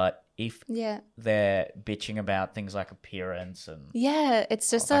school, but if Yeah. they're bitching about things like appearance and Yeah,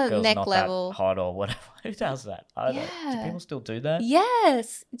 it's just that a girl's neck not level. that hot or whatever, who does that? I don't know. Do Yeah. people still do that?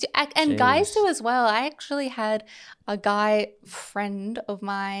 Yes. And guys Jeez. do as well. I actually had a guy friend of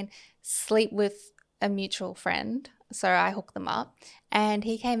mine sleep with a mutual friend. So I hooked them up and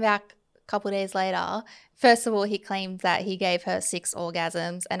he came back a couple of days later. First of all, he claimed that he gave her 6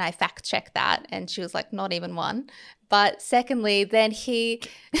 orgasms and I fact checked that and she was like, not even one. But secondly, then he...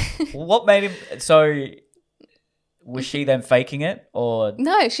 What made him... So, was she then faking it? Or...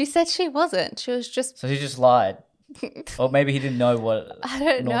 No, she said she wasn't. She was just... So he just lied? Or maybe he didn't know what... I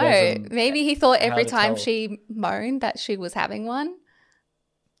don't an know. orgasm- Maybe he thought how every to time tell. she moaned that she was having one.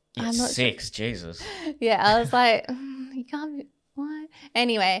 Yeah, I'm not 6, Jesus. Yeah, I was like, you can't be, what?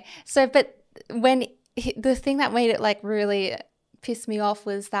 Anyway, so, but when the thing that made it like really piss me off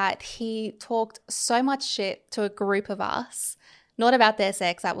was that he talked so much shit to a group of us, not about their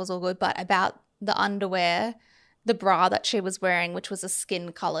sex, that was all good, but about the underwear, the bra that she was wearing, which was a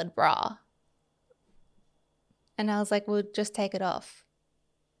skin-colored bra. And I was like, well, just take it off.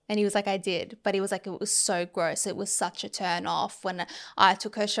 And he was like, I did. But he was like, it was so gross. It was such a turn off when I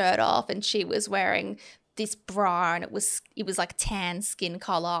took her shirt off and she was wearing this bra and it was like tan skin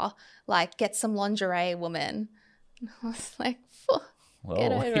color. Like, get some lingerie, woman. And I was like, Well,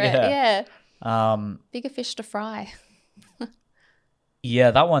 get over it. yeah. Yeah. Bigger fish to fry.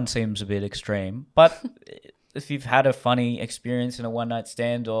 Yeah, that one seems a bit extreme. But if you've had a funny experience in a one-night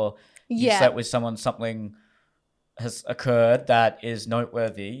stand or you Yeah. slept with someone, something has occurred that is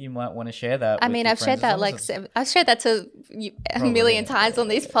noteworthy, you might want to share that. I with mean, your I've shared friends, as that long as like it's- I've shared that to you a Probably, million yeah. times on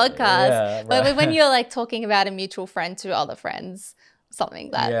these podcasts. Yeah, But right. when you're like talking about a mutual friend to other friends,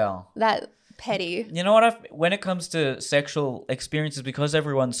 something that petty. You know what? When it comes to sexual experiences, because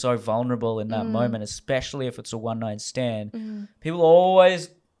everyone's so vulnerable in that moment, especially if it's a one-night stand, people always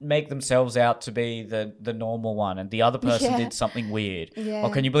make themselves out to be the normal one, and the other person Yeah. did something weird. Yeah. Or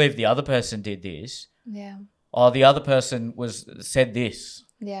can you believe the other person did this? Yeah. Or the other person said this.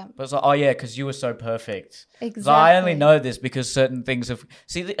 Yeah. But it's like, oh yeah, because you were so perfect. 'Cause Exactly. I only know this because certain things have...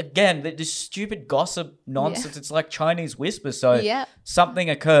 See, again, this stupid gossip nonsense, it's like Chinese whisper. So Yeah. something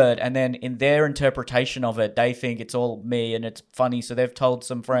occurred and then in their interpretation of it, they think it's all me and it's funny. So they've told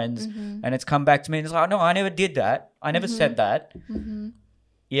some friends and it's come back to me and it's like, no, I never did that. I never said that.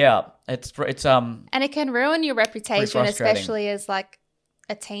 Yeah, it's And it can ruin your reputation, frustrating. especially as like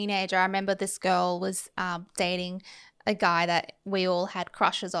a teenager. I remember this girl was dating a guy that we all had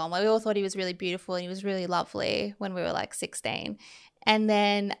crushes on. We all thought he was really beautiful and he was really lovely when we were like 16. And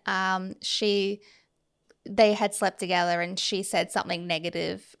then they had slept together and she said something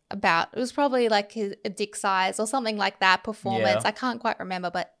negative about, it was probably like his dick size or something like that, performance. Yeah. I can't quite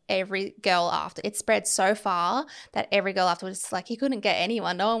remember, but every girl after, it spread so far that every girl after was just like, he couldn't get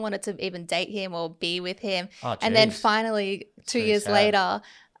anyone. No one wanted to even date him or be with him. Oh, And then jeez. finally, 2 really years sad. later,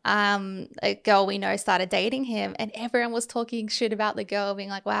 a girl we know started dating him and everyone was talking shit about the girl, being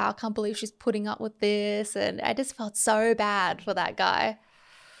like, wow, I can't believe she's putting up with this. And I just felt so bad for that guy.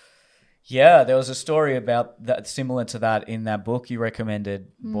 Yeah, there was a story about that similar to that in that book you recommended,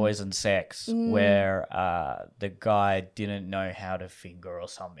 Boys and Sex, where the guy didn't know how to finger or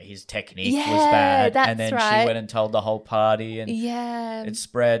something. His technique was Yeah, bad. that's And then right. she went and told the whole party and Yeah. it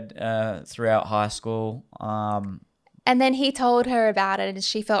spread throughout high school. And then he told her about it and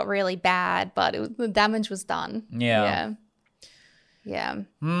she felt really bad, but the damage was done. Yeah. Yeah.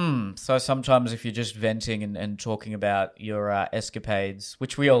 So sometimes if you're just venting and talking about your escapades,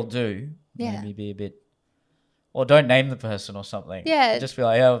 which we all do, Yeah. maybe be a bit... Or don't name the person or something. Yeah. Just be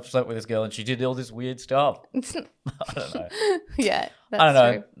like, yeah, I've slept with this girl and she did all this weird stuff. I don't know. Yeah. That's I don't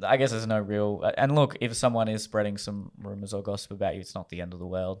know. true. I guess there's no real... And look, if someone is spreading some rumors or gossip about you, it's not the end of the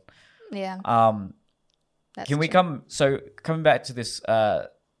world. Yeah. That's Can we true. coming back to this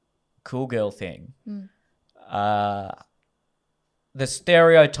cool girl thing, the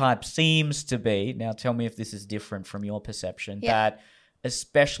stereotype seems to be, now tell me if this is different from your perception, Yeah. that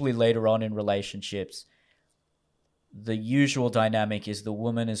especially later on in relationships, the usual dynamic is the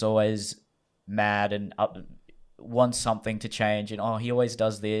woman is always mad and wants something to change, and he always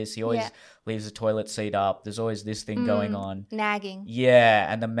does this, he always leaves the toilet seat up, there's always this thing going on, nagging.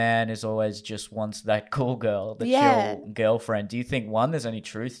 And the man is always just wants that cool girl, the chill girlfriend. Do you think, one, there's any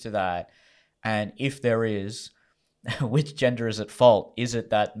truth to that? And if there is, which gender is at fault? Is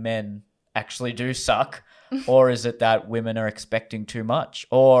it that men actually do suck, or is it that women are expecting too much,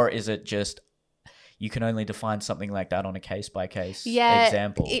 or is it just you can only define something like that on a case-by-case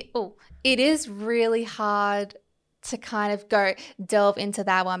example? It is really hard to kind of delve into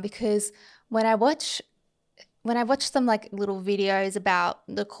that one, because when I watch some like little videos about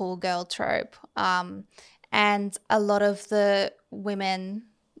the cool girl trope, and a lot of the women,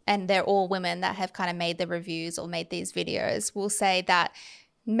 and they're all women that have kind of made the reviews or made these videos, will say that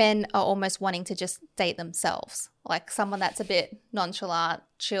men are almost wanting to just date themselves, like someone that's a bit nonchalant,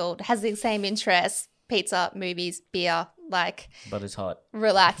 chilled, has the same interests, pizza, movies, beer, like, but it's hot,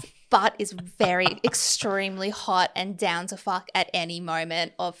 relaxed, but is very extremely hot and down to fuck at any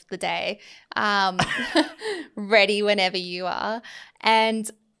moment of the day, ready whenever you are. And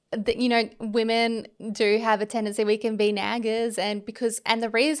women do have a tendency, we can be naggers, and the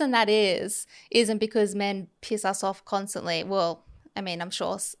reason that isn't because men piss us off constantly. Well, I mean, I'm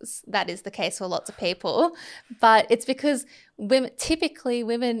sure that is the case for lots of people, but it's because women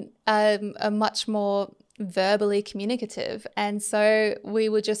are much more verbally communicative, and so we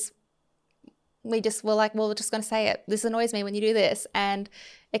were just like, well, we're just going to say it. This annoys me when you do this, and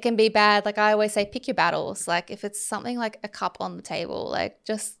it can be bad. Like I always say, pick your battles. Like if it's something like a cup on the table, like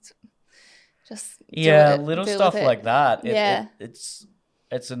just little stuff like that. It's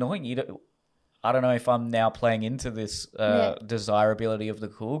annoying. I don't know if I'm now playing into this desirability of the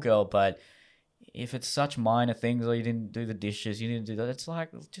cool girl, but if it's such minor things, or you didn't do the dishes, you didn't do that, it's like,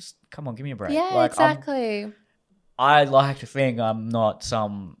 just come on, give me a break. Yeah, like, exactly. I like to think I'm not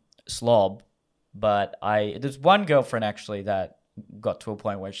some slob, but there's one girlfriend actually that got to a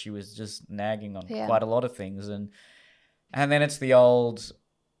point where she was just nagging on quite a lot of things, and then it's the old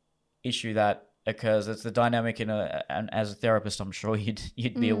issue that occurs. It's the dynamic and as a therapist, I'm sure you'd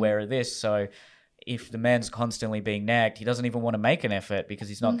be aware of this. So if the man's constantly being nagged, he doesn't even want to make an effort because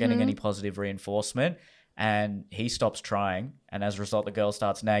he's not getting any positive reinforcement, and he stops trying, and as a result the girl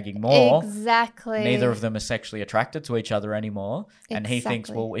starts nagging more. Exactly. Neither of them are sexually attracted to each other anymore. And he thinks,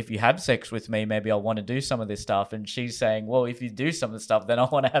 well, if you have sex with me, maybe I'll want to do some of this stuff. And she's saying, well, if you do some of the stuff, then I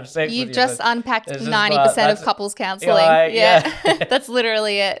want to have sex with you. You've just unpacked 90% of couples counseling. That's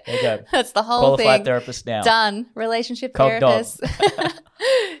literally it. There you go. That's the whole Qualified thing. Therapist now. Done. Relationship therapist.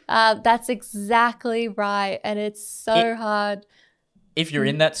 That's exactly right. And it's so hard. If you're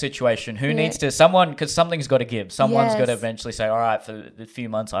in that situation, who needs to, because something's got to give. Someone's got to eventually say, all right, for a few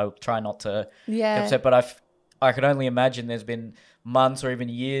months, I'll try not to get upset. But I could only imagine there's been months or even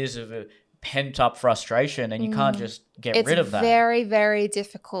years of a pent-up frustration, and you can't just get rid of that. It's very, very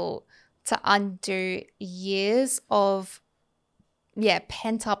difficult to undo years of,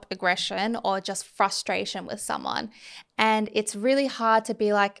 pent-up aggression or just frustration with someone. And it's really hard to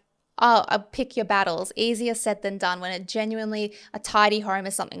be like, oh, I'll pick your battles. Easier said than done, when a tidy home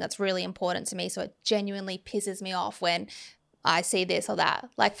is something that's really important to me. So it genuinely pisses me off when I see this or that.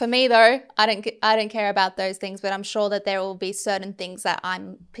 Like for me though, I don't care about those things, but I'm sure that there will be certain things that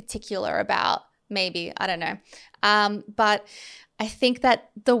I'm particular about. Maybe, I don't know. But I think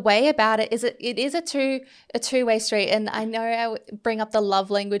that the way about it is it is a two-way street. And I know I bring up the love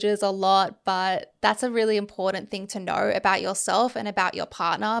languages a lot, but that's a really important thing to know about yourself and about your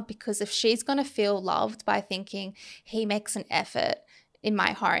partner, because if she's going to feel loved by thinking he makes an effort in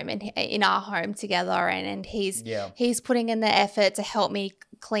my home and in our home together, and he's putting in the effort to help me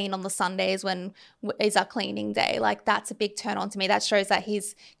clean on the Sundays when is our cleaning day, like that's a big turn on to me. That shows that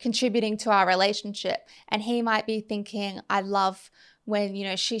he's contributing to our relationship. And he might be thinking, I love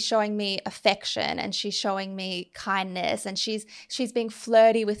when, she's showing me affection and she's showing me kindness and she's being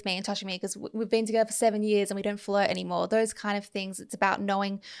flirty with me and touching me, because we've been together for 7 years and we don't flirt anymore. Those kind of things. It's about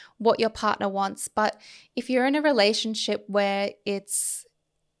knowing what your partner wants. But if you're in a relationship where it's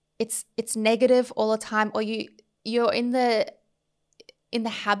negative all the time, or you're in the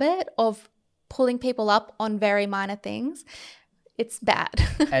habit of pulling people up on very minor things, it's bad.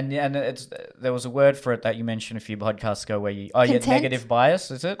 and there was a word for it that you mentioned a few podcasts ago where negative bias,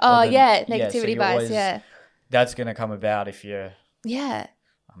 is it? Negativity bias, That's going to come about if you're... Yeah.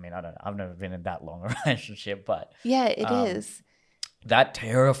 I mean, I don't know. I've never been in that long a relationship, but... Yeah, it is. That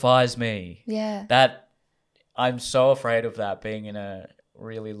terrifies me. Yeah. That I'm so afraid of that, being in a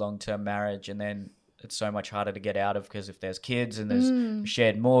really long-term marriage, and then it's so much harder to get out of because if there's kids and there's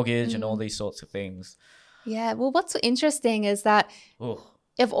shared mortgage and all these sorts of things. Yeah. Well, what's interesting is that Ugh.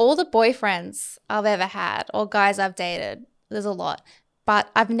 of all the boyfriends I've ever had or guys I've dated, there's a lot, but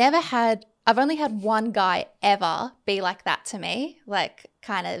I've only had one guy ever be like that to me, like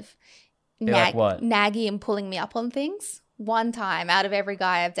kind of Be like what? naggy and pulling me up on things. One time out of every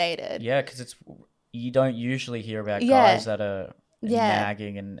guy I've dated. Yeah, because you don't usually hear about Yeah. guys that are Yeah.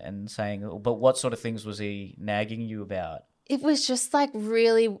 nagging and saying, but what sort of things was he nagging you about? It was just like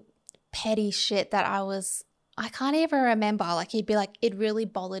really petty shit that I can't even remember. Like he'd be like, it really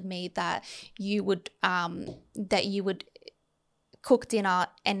bothered me that you would cook dinner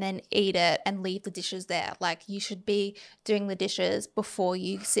and then eat it and leave the dishes there. Like you should be doing the dishes before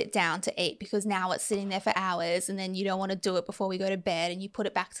you sit down to eat, because now it's sitting there for hours and then you don't want to do it before we go to bed and you put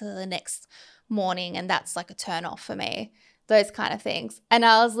it back to the next morning, and that's like a turn off for me. Those kind of things. And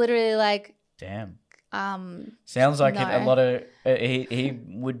I was literally like, Damn. Sounds like no. a lot of he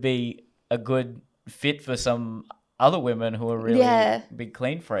would be a good fit for some other women who are really Yeah. big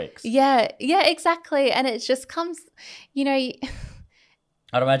clean freaks. yeah, exactly. And it just comes, you know,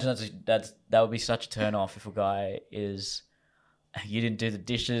 I'd imagine that would be such a turn off if a guy is, you didn't do the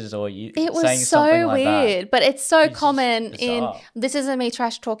dishes or you it was saying something so like that. weird, but it's so It's just common bizarre. this isn't me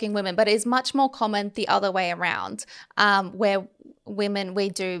trash talking women, but it's much more common the other way around, where we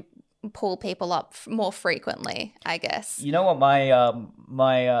do pull people up more frequently, I guess. You know what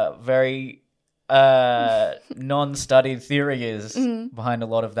my very non-studied theory is behind a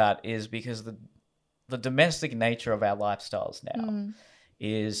lot of that is because the domestic nature of our lifestyles now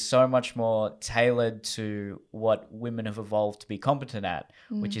is so much more tailored to what women have evolved to be competent at,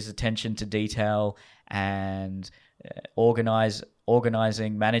 which is attention to detail and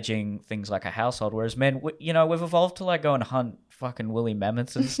organizing, managing things like a household. Whereas men, we've evolved to like go and hunt fucking woolly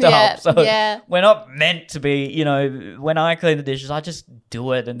mammoths and stuff. Yeah, so yeah. we're not meant to be, when I clean the dishes, I just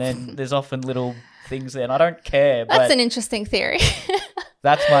do it. And then there's often little things there and I don't care. That's but an interesting theory.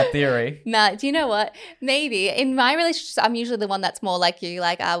 that's my theory. Nah, do you know what? Maybe in my relationships, I'm usually the one that's more like you.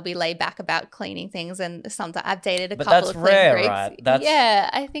 Like I'll be laid back about cleaning things, and sometimes I've dated a But couple that's of clean rare, freaks. right? Yeah,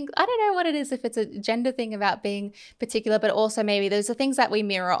 I don't know what it is, if it's a gender thing about being particular, but also maybe those are things that we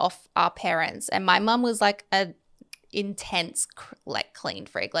mirror off our parents. And my mum was like a intense like clean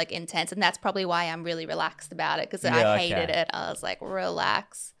freak, like intense, and that's probably why I'm really relaxed about it, because I hated it. I was like,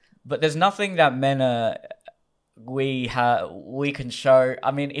 relax. But there's nothing that men are. We can show. I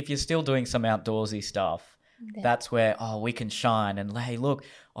mean, if you're still doing some outdoorsy stuff, that's where we can shine and hey, look,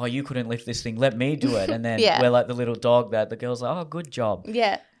 you couldn't lift this thing, let me do it, and then Yeah. we're like the little dog that the girl's like, good job.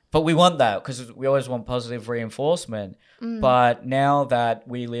 Yeah. But we want that because we always want positive reinforcement. But now that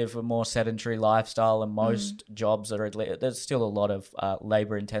we live a more sedentary lifestyle and most jobs there's still a lot of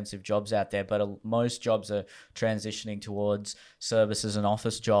labor-intensive jobs out there, but most jobs are transitioning towards services and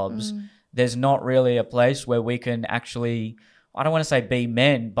office jobs. There's not really a place where we can actually, I don't want to say be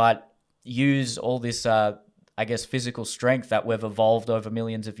men, but use all this, I guess, physical strength that we've evolved over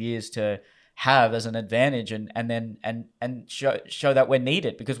millions of years to have as an advantage and show that we're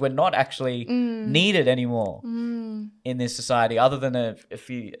needed, because we're not actually needed anymore in this society, other than a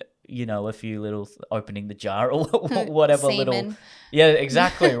few little opening the jar or whatever little. Semen. Yeah,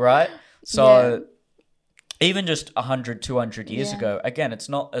 exactly, right? So even just 100, 200 years ago, again, it's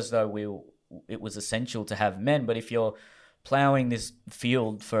not as though it was essential to have men, but if you're plowing this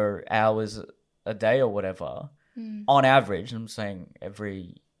field for hours a day or whatever, on average, I'm saying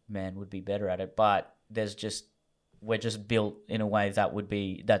every man would be better at it, but we're just built in a way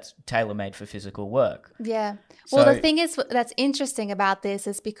that's tailor-made for physical work. Yeah. Well, So- the thing is that's interesting about this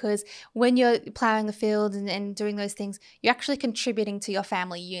is because when you're plowing the field and doing those things, you're actually contributing to your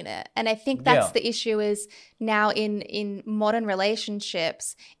family unit. And I think that's Yeah. the issue is now in modern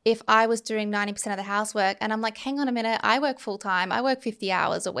relationships, if I was doing 90% of the housework and I'm like, hang on a minute, I work full-time, I work 50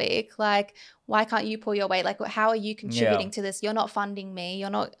 hours a week, like why can't you pull your weight? Like, how are you contributing to this? You're not funding me.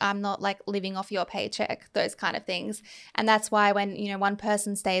 I'm not like living off your paycheck, those kind of things. And that's why when, one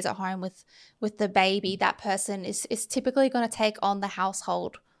person stays at home with the baby, that person is typically going to take on the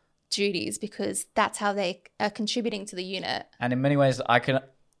household duties because that's how they are contributing to the unit. And in many ways, I can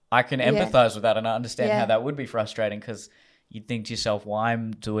empathize with that, and I understand how that would be frustrating, because you'd think to yourself, well,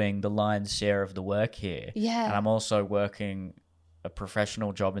 I'm doing the lion's share of the work here. Yeah. And I'm also working a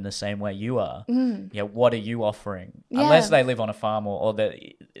professional job in the same way you are. Yeah, what are you offering? Yeah. Unless they live on a farm or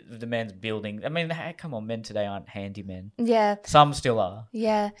the man's building. I mean, hey, come on, men today aren't handymen. Yeah. Some still are.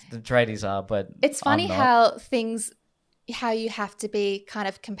 Yeah. The tradies are, but It's funny I'm not. how you have to be kind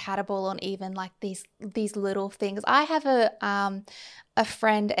of compatible on even like these little things. I have a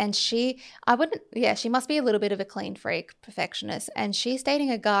friend, and she must be a little bit of a clean freak, perfectionist, and she's dating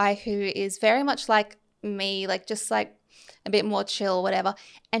a guy who is very much like me, like just like a bit more chill, whatever.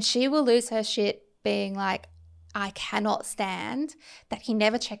 And she will lose her shit being like, I cannot stand that he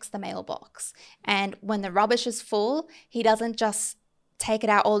never checks the mailbox. And when the rubbish is full, he doesn't just take it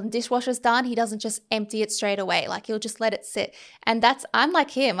out all the dishwasher's done. He doesn't just empty it straight away. Like he'll just let it sit. And I'm like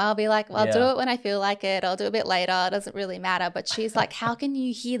him. I'll be like, well, I'll do it when I feel like it. I'll do it a bit later. It doesn't really matter. But she's like, how can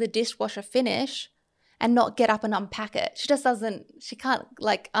you hear the dishwasher finish and not get up and unpack it? She can't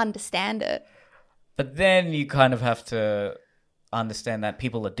like understand it. But then you kind of have to understand that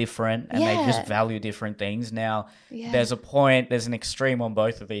people are different and they just value different things. Now, there's an extreme on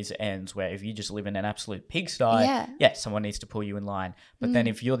both of these ends where if you just live in an absolute pigsty, someone needs to pull you in line. But then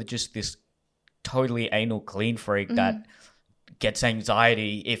if you're just this totally anal clean freak that gets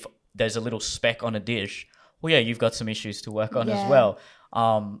anxiety if there's a little speck on a dish, well, you've got some issues to work on as well.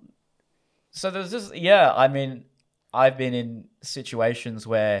 So there's this, I mean, I've been in situations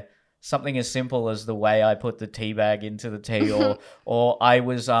where something as simple as the way I put the tea bag into the tea or I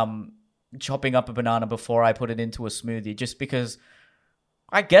was chopping up a banana before I put it into a smoothie just because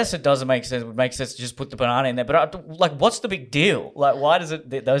I guess it doesn't make sense. It would make sense to just put the banana in there. But like, what's the big deal? Like, why does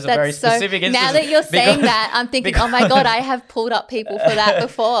it? Those are very specific instances. Now that you're saying that, I'm thinking, oh my God, I have pulled up people for that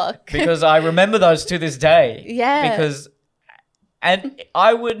before. Because I remember those to this day. Yeah. And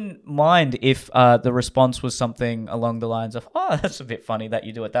I wouldn't mind if the response was something along the lines of, oh, that's a bit funny that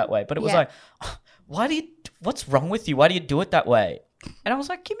you do it that way. But it was like, oh, what's wrong with you? Why do you do it that way? And I was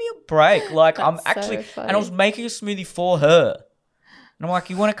like, give me a break. Like, I'm actually, so and I was making a smoothie for her. And I'm like,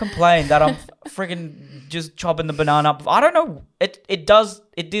 you want to complain that I'm friggin' just chopping the banana up? I don't know. It does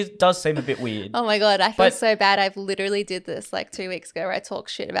seem a bit weird. Oh my God, I feel so bad. I've literally did this like 2 weeks ago where I talked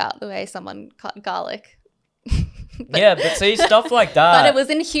shit about the way someone cut garlic. But see, stuff like that. But it was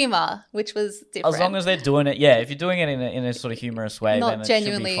in humour, which was different. As long as they're doing it, if you're doing it in a sort of humorous way, not then it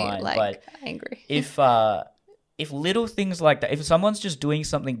genuinely should be fine. Like but angry. If little things like that, if someone's just doing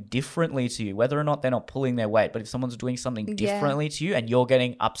something differently to you, whether or not they're not pulling their weight, but if someone's doing something differently to you and you're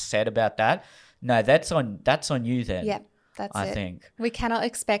getting upset about that, no, that's on you then. Yeah, that's it. I think we cannot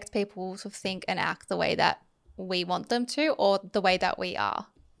expect people to think and act the way that we want them to, or the way that we are.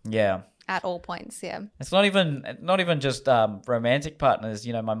 Yeah. At all points, yeah. It's not even just romantic partners.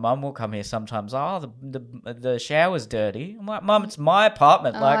 You know, my mum will come here sometimes. Oh, the shower's dirty. I'm like, Mum, it's my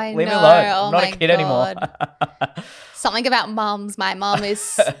apartment. Like, leave me alone. I'm not a kid anymore. Something about mums. My mum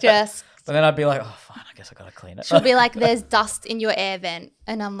is just. But then I'd be like, oh, fine. I guess I gotta clean it. She'll be like, "There's dust in your air vent,"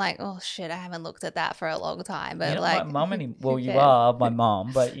 and I'm like, "Oh shit, I haven't looked at that for a long time." But you're not my mum anymore. Well, you are my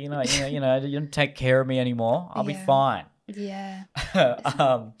mum, but you don't take care of me anymore. I'll be fine. Yeah.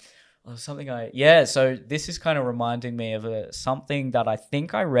 So this is kind of reminding me of something that I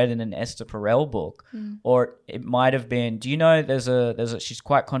think I read in an Esther Perel book, or it might have been. Do you know? There's a she's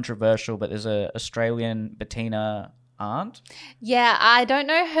quite controversial, but there's a Australian Bettina Arndt. Yeah, I don't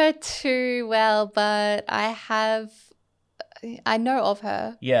know her too well, but I know of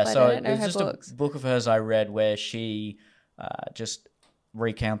her. Yeah, so there's just books. A book of hers I read where she just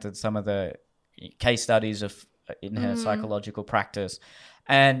recounted some of the case studies in her psychological practice.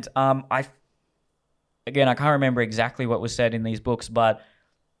 And I can't remember exactly what was said in these books, but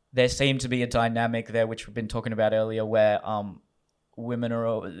there seemed to be a dynamic there, which we've been talking about earlier, where women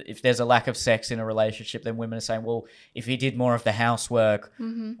are, if there's a lack of sex in a relationship, then women are saying, well, if he did more of the housework,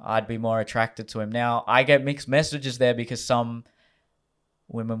 I'd be more attracted to him. Now, I get mixed messages there because some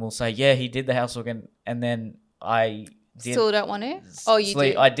women will say, yeah, he did the housework, and then I still don't want to? Oh, you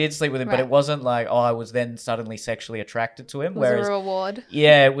did? I did sleep with him, but it wasn't like, I was then suddenly sexually attracted to him. It was a reward.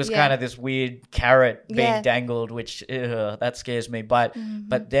 Yeah, it was kind of this weird carrot being dangled, which that scares me. But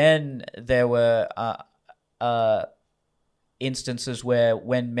then there were instances where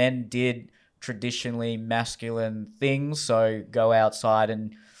when men did traditionally masculine things, so go outside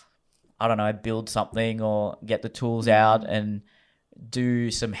and, I don't know, build something or get the tools out and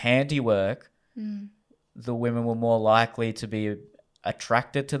do some handiwork, the women were more likely to be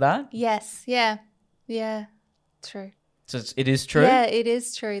attracted to that. Yes. Yeah. Yeah. True. So it is true? Yeah, it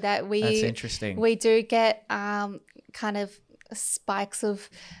is true that That's interesting. We do get kind of spikes of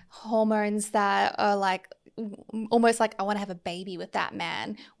hormones that are like almost like, I want to have a baby with that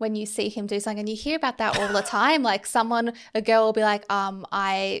man when you see him do something. And you hear about that all the time. Like a girl will be like,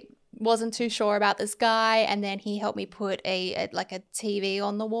 I wasn't too sure about this guy, and then he helped me put a TV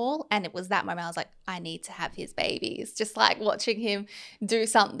on the wall, and it was that moment I was like, I need to have his babies. Just like watching him do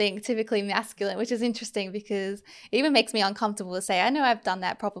something typically masculine, which is interesting because it even makes me uncomfortable to say. I know I've done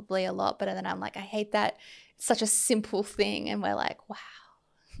that probably a lot, but then I'm like, I hate that. It's such a simple thing, and we're like, wow.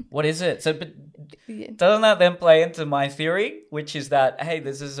 What is it? So, but doesn't that then play into my theory, which is that, hey,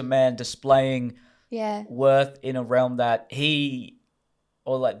 this is a man displaying Yeah. worth in a realm that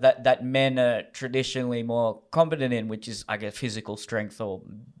that men are traditionally more competent in, which is, I guess, physical strength or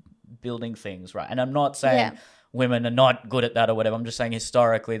building things, right? And I'm not saying women are not good at that or whatever. I'm just saying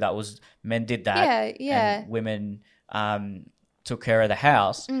historically men did that. Yeah. And women took care of the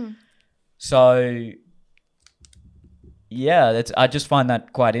house. Mm. So yeah, I just find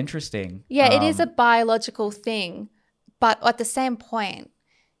that quite interesting. Yeah, it is a biological thing, but at the same point,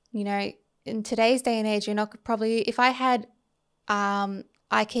 you know, in today's day and age, you're not probably, if I had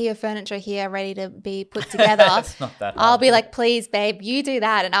IKEA furniture here ready to be put together, it's not that hard. I'll be like, please, babe, you do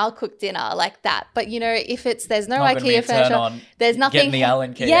that and I'll cook dinner like that. But, you know, if there's no IKEA furniture, there's nothing. Getting the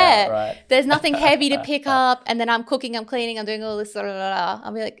Allen key out, right? There's nothing heavy to pick up, and then I'm cooking, I'm cleaning, I'm doing all this, blah, blah, blah.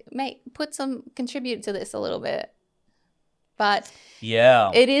 I'll be like, mate, contribute to this a little bit. But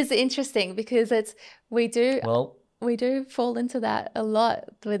yeah, it is interesting because we do fall into that a lot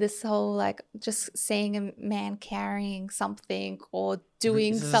with this whole like just seeing a man carrying something or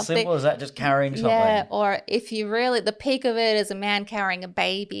doing something. As simple as that, just carrying something. Yeah, or if you really, the peak of it is a man carrying a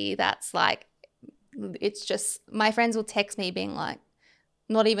baby, that's like, it's just, my friends will text me being like,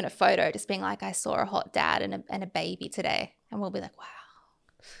 not even a photo, just being like, I saw a hot dad and a baby today. And we'll be like, wow,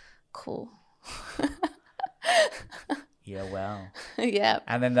 cool. Yeah, wow. Yeah.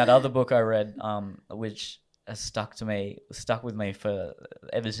 And then that other book I read, which has stuck with me for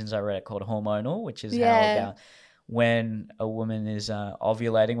ever since I read it, called Hormonal, which is how about when a woman is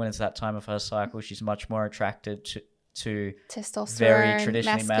ovulating, when it's that time of her cycle, she's much more attracted to testosterone, very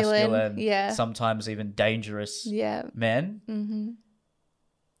traditionally masculine, sometimes even dangerous men. Mm-hmm.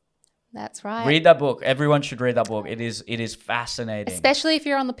 That's right. Read that book. Everyone should read that book. It is fascinating. Especially if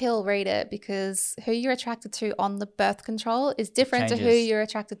you're on the pill, read it, because who you're attracted to on the birth control is different to who you're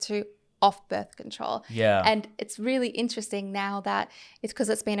attracted to off birth control. Yeah. And it's really interesting now that it's because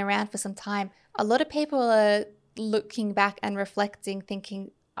it's been around for some time. A lot of people are looking back and reflecting,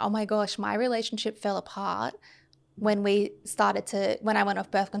 thinking, oh my gosh, my relationship fell apart when I went off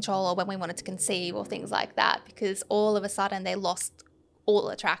birth control or when we wanted to conceive or things like that, because all of a sudden they lost all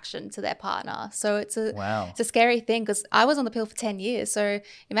attraction to their partner. So it's a scary thing, because I was on the pill for 10 years. So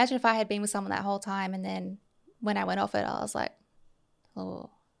imagine if I had been with someone that whole time, and then when I went off it, I was like,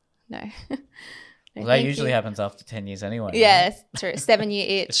 oh, no. Well, that usually happens after 10 years anyway. Yeah, right? True.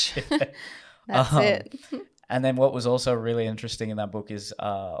 7-year itch. That's it. And then what was also really interesting in that book is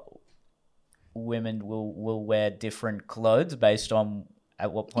women will wear different clothes based on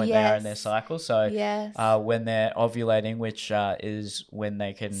at what point they are in their cycle. So when they're ovulating, which is when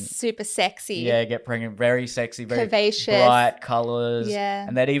they can... Super sexy. Yeah, get pregnant. Very sexy, very curvaceous, bright colours. Yeah.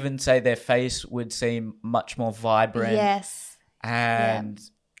 And they'd even say their face would seem much more vibrant. Yes. And...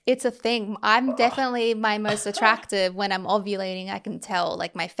 It's a thing. I'm definitely my most attractive when I'm ovulating. I can tell,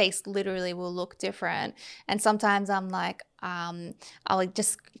 like, my face literally will look different. And sometimes I'm like, I'll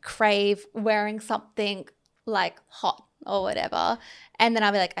just crave wearing something like hot or whatever. And then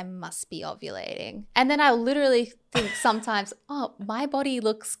I'll be like, I must be ovulating. And then I'll literally think sometimes, oh, my body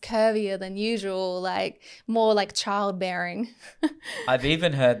looks curvier than usual, like more like childbearing. I've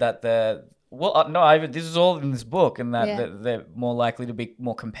even heard that this is all in this book, and that they're more likely to be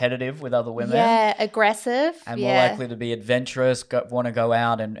more competitive with other women. Yeah, aggressive. And more likely to be adventurous, want to go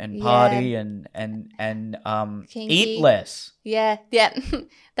out and party and eat less. Yeah.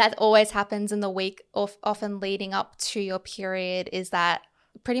 That always happens in the week, often leading up to your period, is that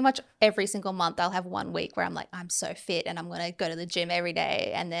pretty much every single month I'll have 1 week where I'm like, I'm so fit and I'm going to go to the gym every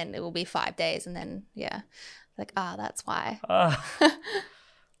day, and then it will be 5 days, and then, like, that's why.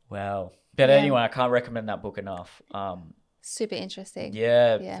 Wow. But anyway, I can't recommend that book enough. Super interesting.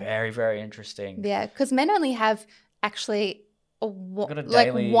 Yeah, very, very interesting. Yeah, because men only have actually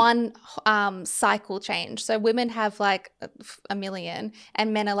one cycle change. So women have like a million,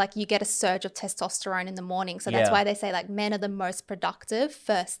 and men are like, you get a surge of testosterone in the morning. So that's why they say like men are the most productive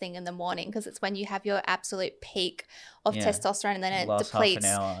first thing in the morning, because it's when you have your absolute peak of testosterone, and then it depletes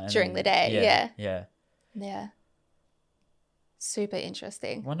during the day. Yeah. Super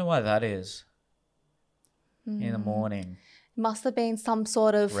interesting. I wonder why that is. In the morning. Must have been some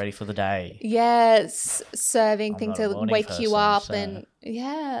sort of... ready for the day. Yes, serving thing to wake you up. So. And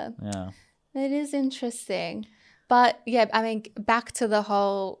yeah. It is interesting. But yeah, I mean, back to the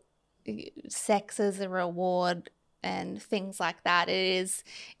whole sex as a reward and things like that. It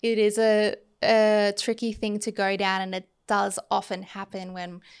is a tricky thing to go down, and it does often happen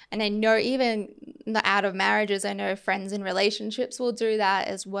and I know even out of marriages, I know friends in relationships will do that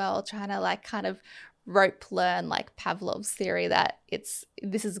as well, trying to like kind of rope learn, like Pavlov's theory, that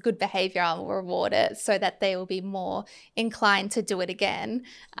this is good behavior, I'll reward it, so that they will be more inclined to do it again,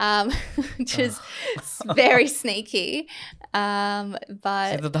 which is very sneaky. But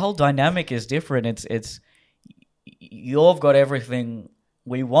the whole dynamic is different. It's you've got everything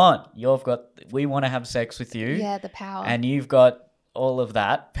we want. We want to have sex with you. Yeah, the power. And you've got all of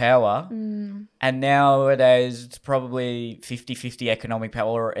that power. And nowadays it's probably 50-50 economic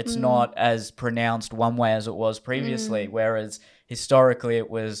power. It's not as pronounced one way as it was previously, whereas historically it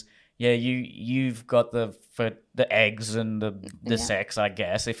was, you've got the eggs and the sex, I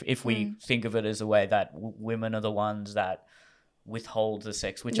guess, if we think of it as a way that women are the ones that withhold the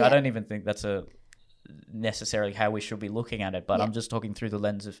sex, which I don't even think that's necessarily how we should be looking at it, but I'm just talking through the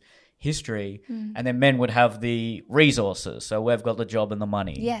lens of history. And then men would have the resources, so we've got the job and the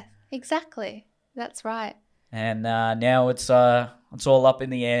money. Yeah, exactly, that's right. And now it's all up in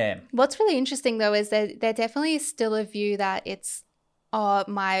the air. What's really interesting though is that there definitely is still a view that it's, oh,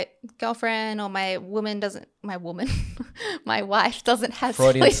 my girlfriend or my wife doesn't have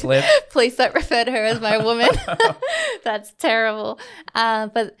Freudian slip. Please don't refer to her as my woman. That's terrible.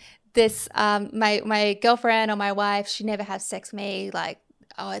 But this, my girlfriend or my wife, she never has sex with me. Like,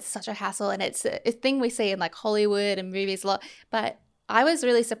 oh, it's such a hassle. And it's a thing we see in like Hollywood and movies a lot. But I was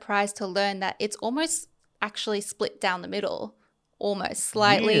really surprised to learn that it's almost actually split down the middle, almost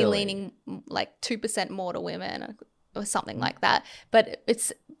slightly Really? leaning like 2% more to women or something like that. But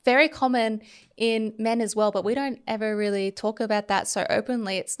it's very common in men as well, but we don't ever really talk about that so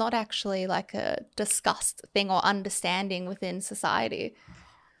openly. It's not actually like a discussed thing or understanding within society.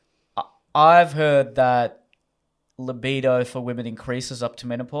 I've heard that libido for women increases up to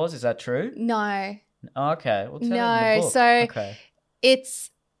menopause. Is that true? No. Okay. Well, tell No, it in the book. so okay.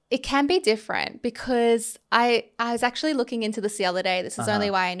 it can be different because I was actually looking into this the other day. This is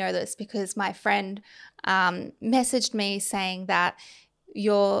only why I know this, because my friend messaged me saying that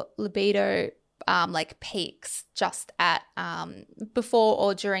your libido like peaks just at before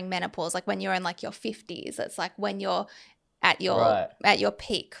or during menopause, like when you're in like your 50s. It's like when you're at your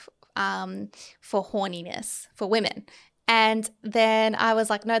peak for horniness for women. And then I was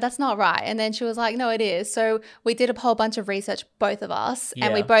like, no, that's not right. And then she was like, no, it is. So we did a whole bunch of research, both of us,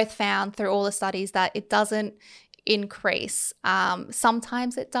 and we both found through all the studies that it doesn't increase.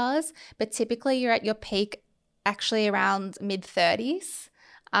 Sometimes it does, but typically you're at your peak actually around mid-30s.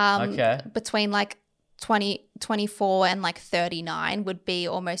 Between like 24 and like 39 would be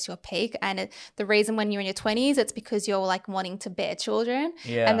almost your peak. And the reason when you're in your 20s, it's because you're like wanting to bear children.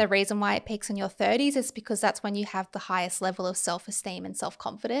 And the reason why it peaks in your 30s is because that's when you have the highest level of self-esteem and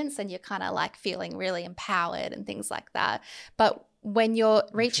self-confidence, and you're kind of like feeling really empowered and things like that. But when you're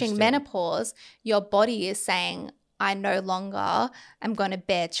reaching menopause, your body is saying, I no longer am going to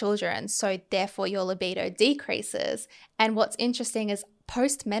bear children. So therefore your libido decreases. And what's interesting is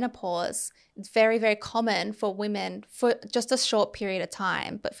post-menopause, it's very, very common for women for just a short period of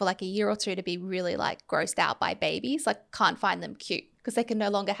time, but for like a year or two, to be really like grossed out by babies, like can't find them cute because they can no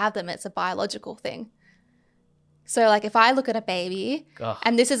longer have them. It's a biological thing. So like if I look at a baby,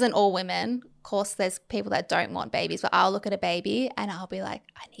 and this isn't all women, of course there's people that don't want babies, but I'll look at a baby and I'll be like,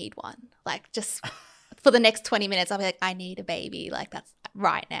 I need one. Like just for the next 20 minutes, I'll be like, I need a baby. Like that's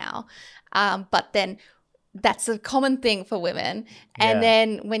right now. But then that's a common thing for women. And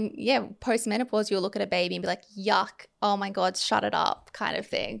then when, post-menopause, you'll look at a baby and be like, yuck, oh my God, shut it up kind of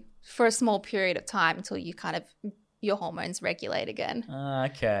thing for a small period of time until you kind of, your hormones regulate again.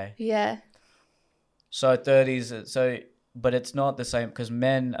 Okay. Yeah. So 30s, but it's not the same because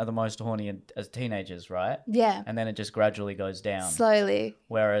men are the most horny as teenagers, right? Yeah. And then it just gradually goes down. Slowly.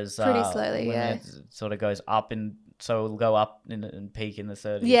 Whereas pretty slowly, women, it sort of goes up, so it'll go up and peak in the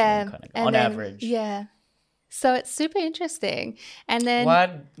 30s. Yeah. On average. Yeah. So it's super interesting. And then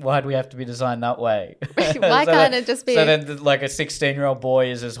why do we have to be designed that way? Why can't it just be? So then like a 16-year-old boy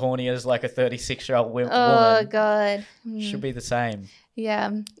is as horny as like a 36-year-old woman. Oh God. Should be the same.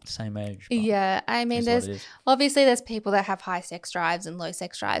 Yeah. Same age. Yeah. I mean, there's people that have high sex drives and low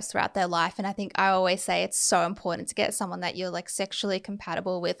sex drives throughout their life. And I think I always say it's so important to get someone that you're like sexually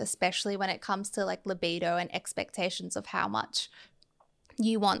compatible with, especially when it comes to like libido and expectations of how much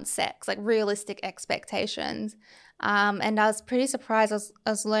you want sex, like realistic expectations. And I was pretty surprised.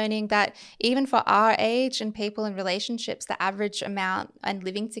 I was learning that even for our age and people in relationships, the average amount and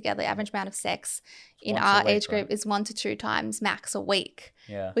living together, the average amount of sex in our age group is 1 to 2 times max a week,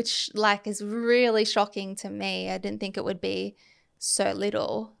 which like is really shocking to me. I didn't think it would be so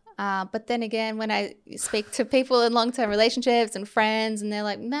little. But then again, when I speak to people in long-term relationships and friends, and they're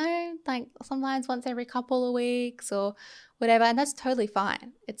like, no, like sometimes once every couple of weeks or whatever, and that's totally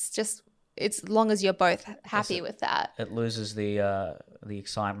fine. It's just it's long as you're both happy with that. It loses the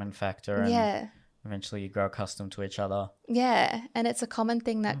excitement factor, and eventually you grow accustomed to each other. Yeah, and it's a common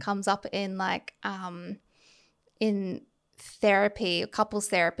thing that comes up in like in therapy, couples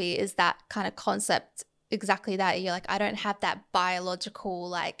therapy, is that kind of concept, exactly that. You're like, I don't have that biological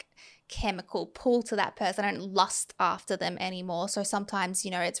like chemical pull to that person. I don't lust after them anymore. So sometimes,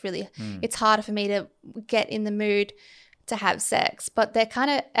 you know, it's really it's harder for me to get in the mood to have sex. But they're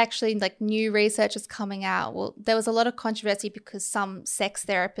kind of actually like new research is coming out. Well, there was a lot of controversy because some sex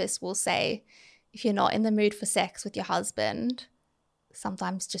therapists will say, if you're not in the mood for sex with your husband,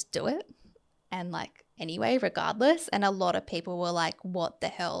 sometimes just do it. And like anyway, regardless. And a lot of people were like, what the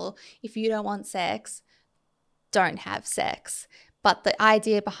hell? If you don't want sex, don't have sex. But the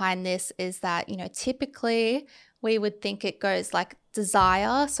idea behind this is that, you know, typically we would think it goes like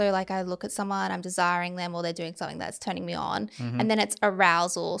desire. So like I look at someone, I'm desiring them, or they're doing something that's turning me on. And then it's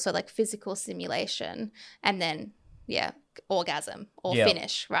arousal. So like physical stimulation, and then, orgasm or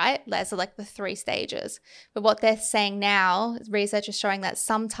finish, right? Those are like the 3 stages. But what they're saying now, research is showing that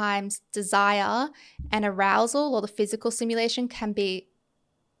sometimes desire and arousal or the physical stimulation can be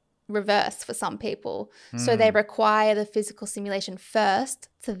reversed for some people. So they require the physical stimulation first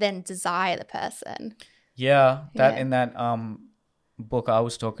to then desire the person. In that book I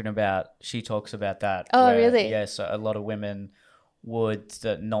was talking about, she talks about that. Oh, really? Yeah, so a lot of women would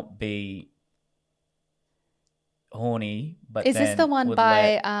not be horny, but is this the one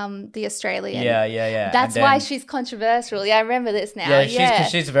by the Australian? Yeah. That's why she's controversial. Yeah, I remember this now. Yeah,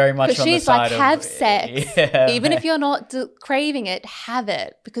 she's very much on the she's side like, have sex. Even if you're not craving it, have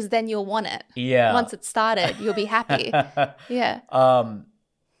it, because then you'll want it. Yeah. Once it's started, you'll be happy.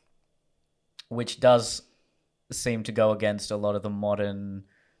 Which does seem to go against a lot of the modern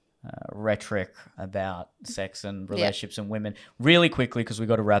rhetoric about sex and relationships and women. Really quickly, because we've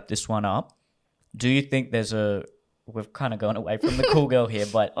got to wrap this one up. Do you think there's we've kind of gone away from the cool girl here,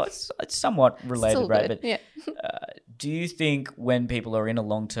 but it's somewhat related, right? But do you think when people are in a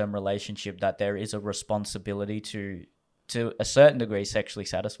long-term relationship that there is a responsibility to a certain degree sexually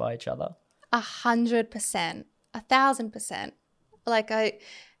satisfy each other? 100%, 1,000%. Like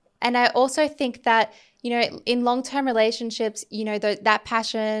I also think that, you know, in long-term relationships, you know, that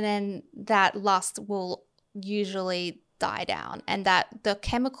passion and that lust will usually die down, and that the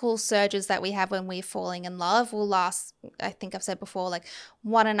chemical surges that we have when we're falling in love will last, I think I've said before, like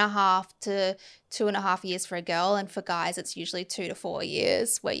 1.5 to 2.5 years for a girl, and for guys it's usually 2 to 4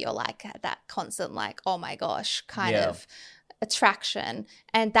 years where you're like that constant like, oh my gosh, kind of attraction.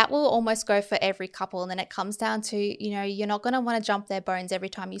 And that will almost go for every couple. And then it comes down to, you know, you're not going to want to jump their bones every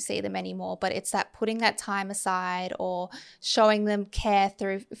time you see them anymore, but it's that putting that time aside or showing them care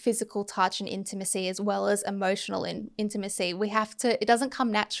through physical touch and intimacy as well as emotional intimacy. We have to, it doesn't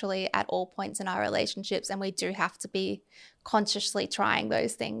come naturally at all points in our relationships, and we do have to be consciously trying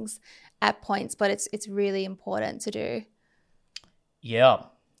those things at points, but it's really important to do. Yeah.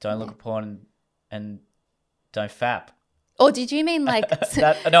 Don't look at porn and don't fap. Or did you mean like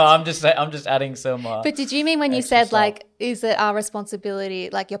no, I'm just adding some but did you mean when you said like, is it our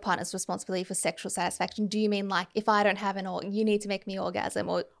responsibility, like your partner's responsibility for sexual satisfaction, do you mean like if I don't have you need to make me orgasm,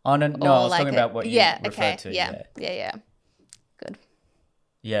 or I was talking about what you referred to. Yeah. Good.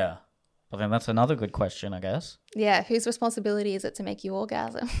 Yeah. I mean, that's another good question, I guess. Yeah, whose responsibility is it to make you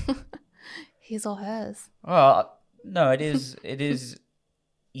orgasm? His or hers? Well, no, it is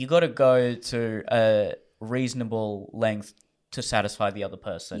you got to go to a reasonable length to satisfy the other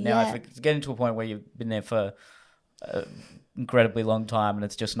person. Now, if it's getting to a point where you've been there for an incredibly long time and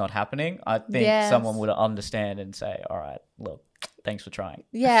it's just not happening, I think someone would understand and say, all right, look, thanks for trying.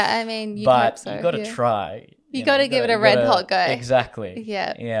 Yeah, I mean, you'd but hope so. You got to try. You got to give it a red hot go. Exactly.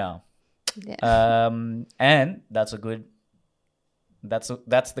 Yeah. And that's the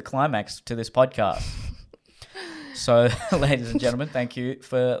climax to this podcast. So, ladies and gentlemen, thank you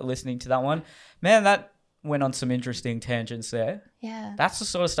for listening to that one. Man, that went on some interesting tangents there. Yeah. That's the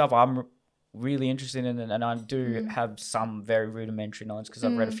sort of stuff I'm really interested in, and I do have some very rudimentary knowledge because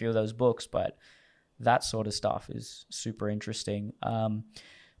I've read a few of those books, but that sort of stuff is super interesting.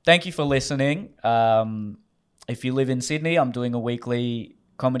 Thank you for listening. If you live in Sydney, I'm doing a weekly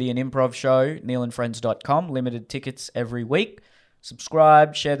comedy and improv show, neelandfriends.com, limited tickets every week.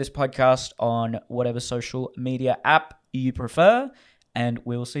 Subscribe, share this podcast on whatever social media app you prefer, and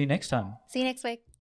we'll see you next time. See you next week.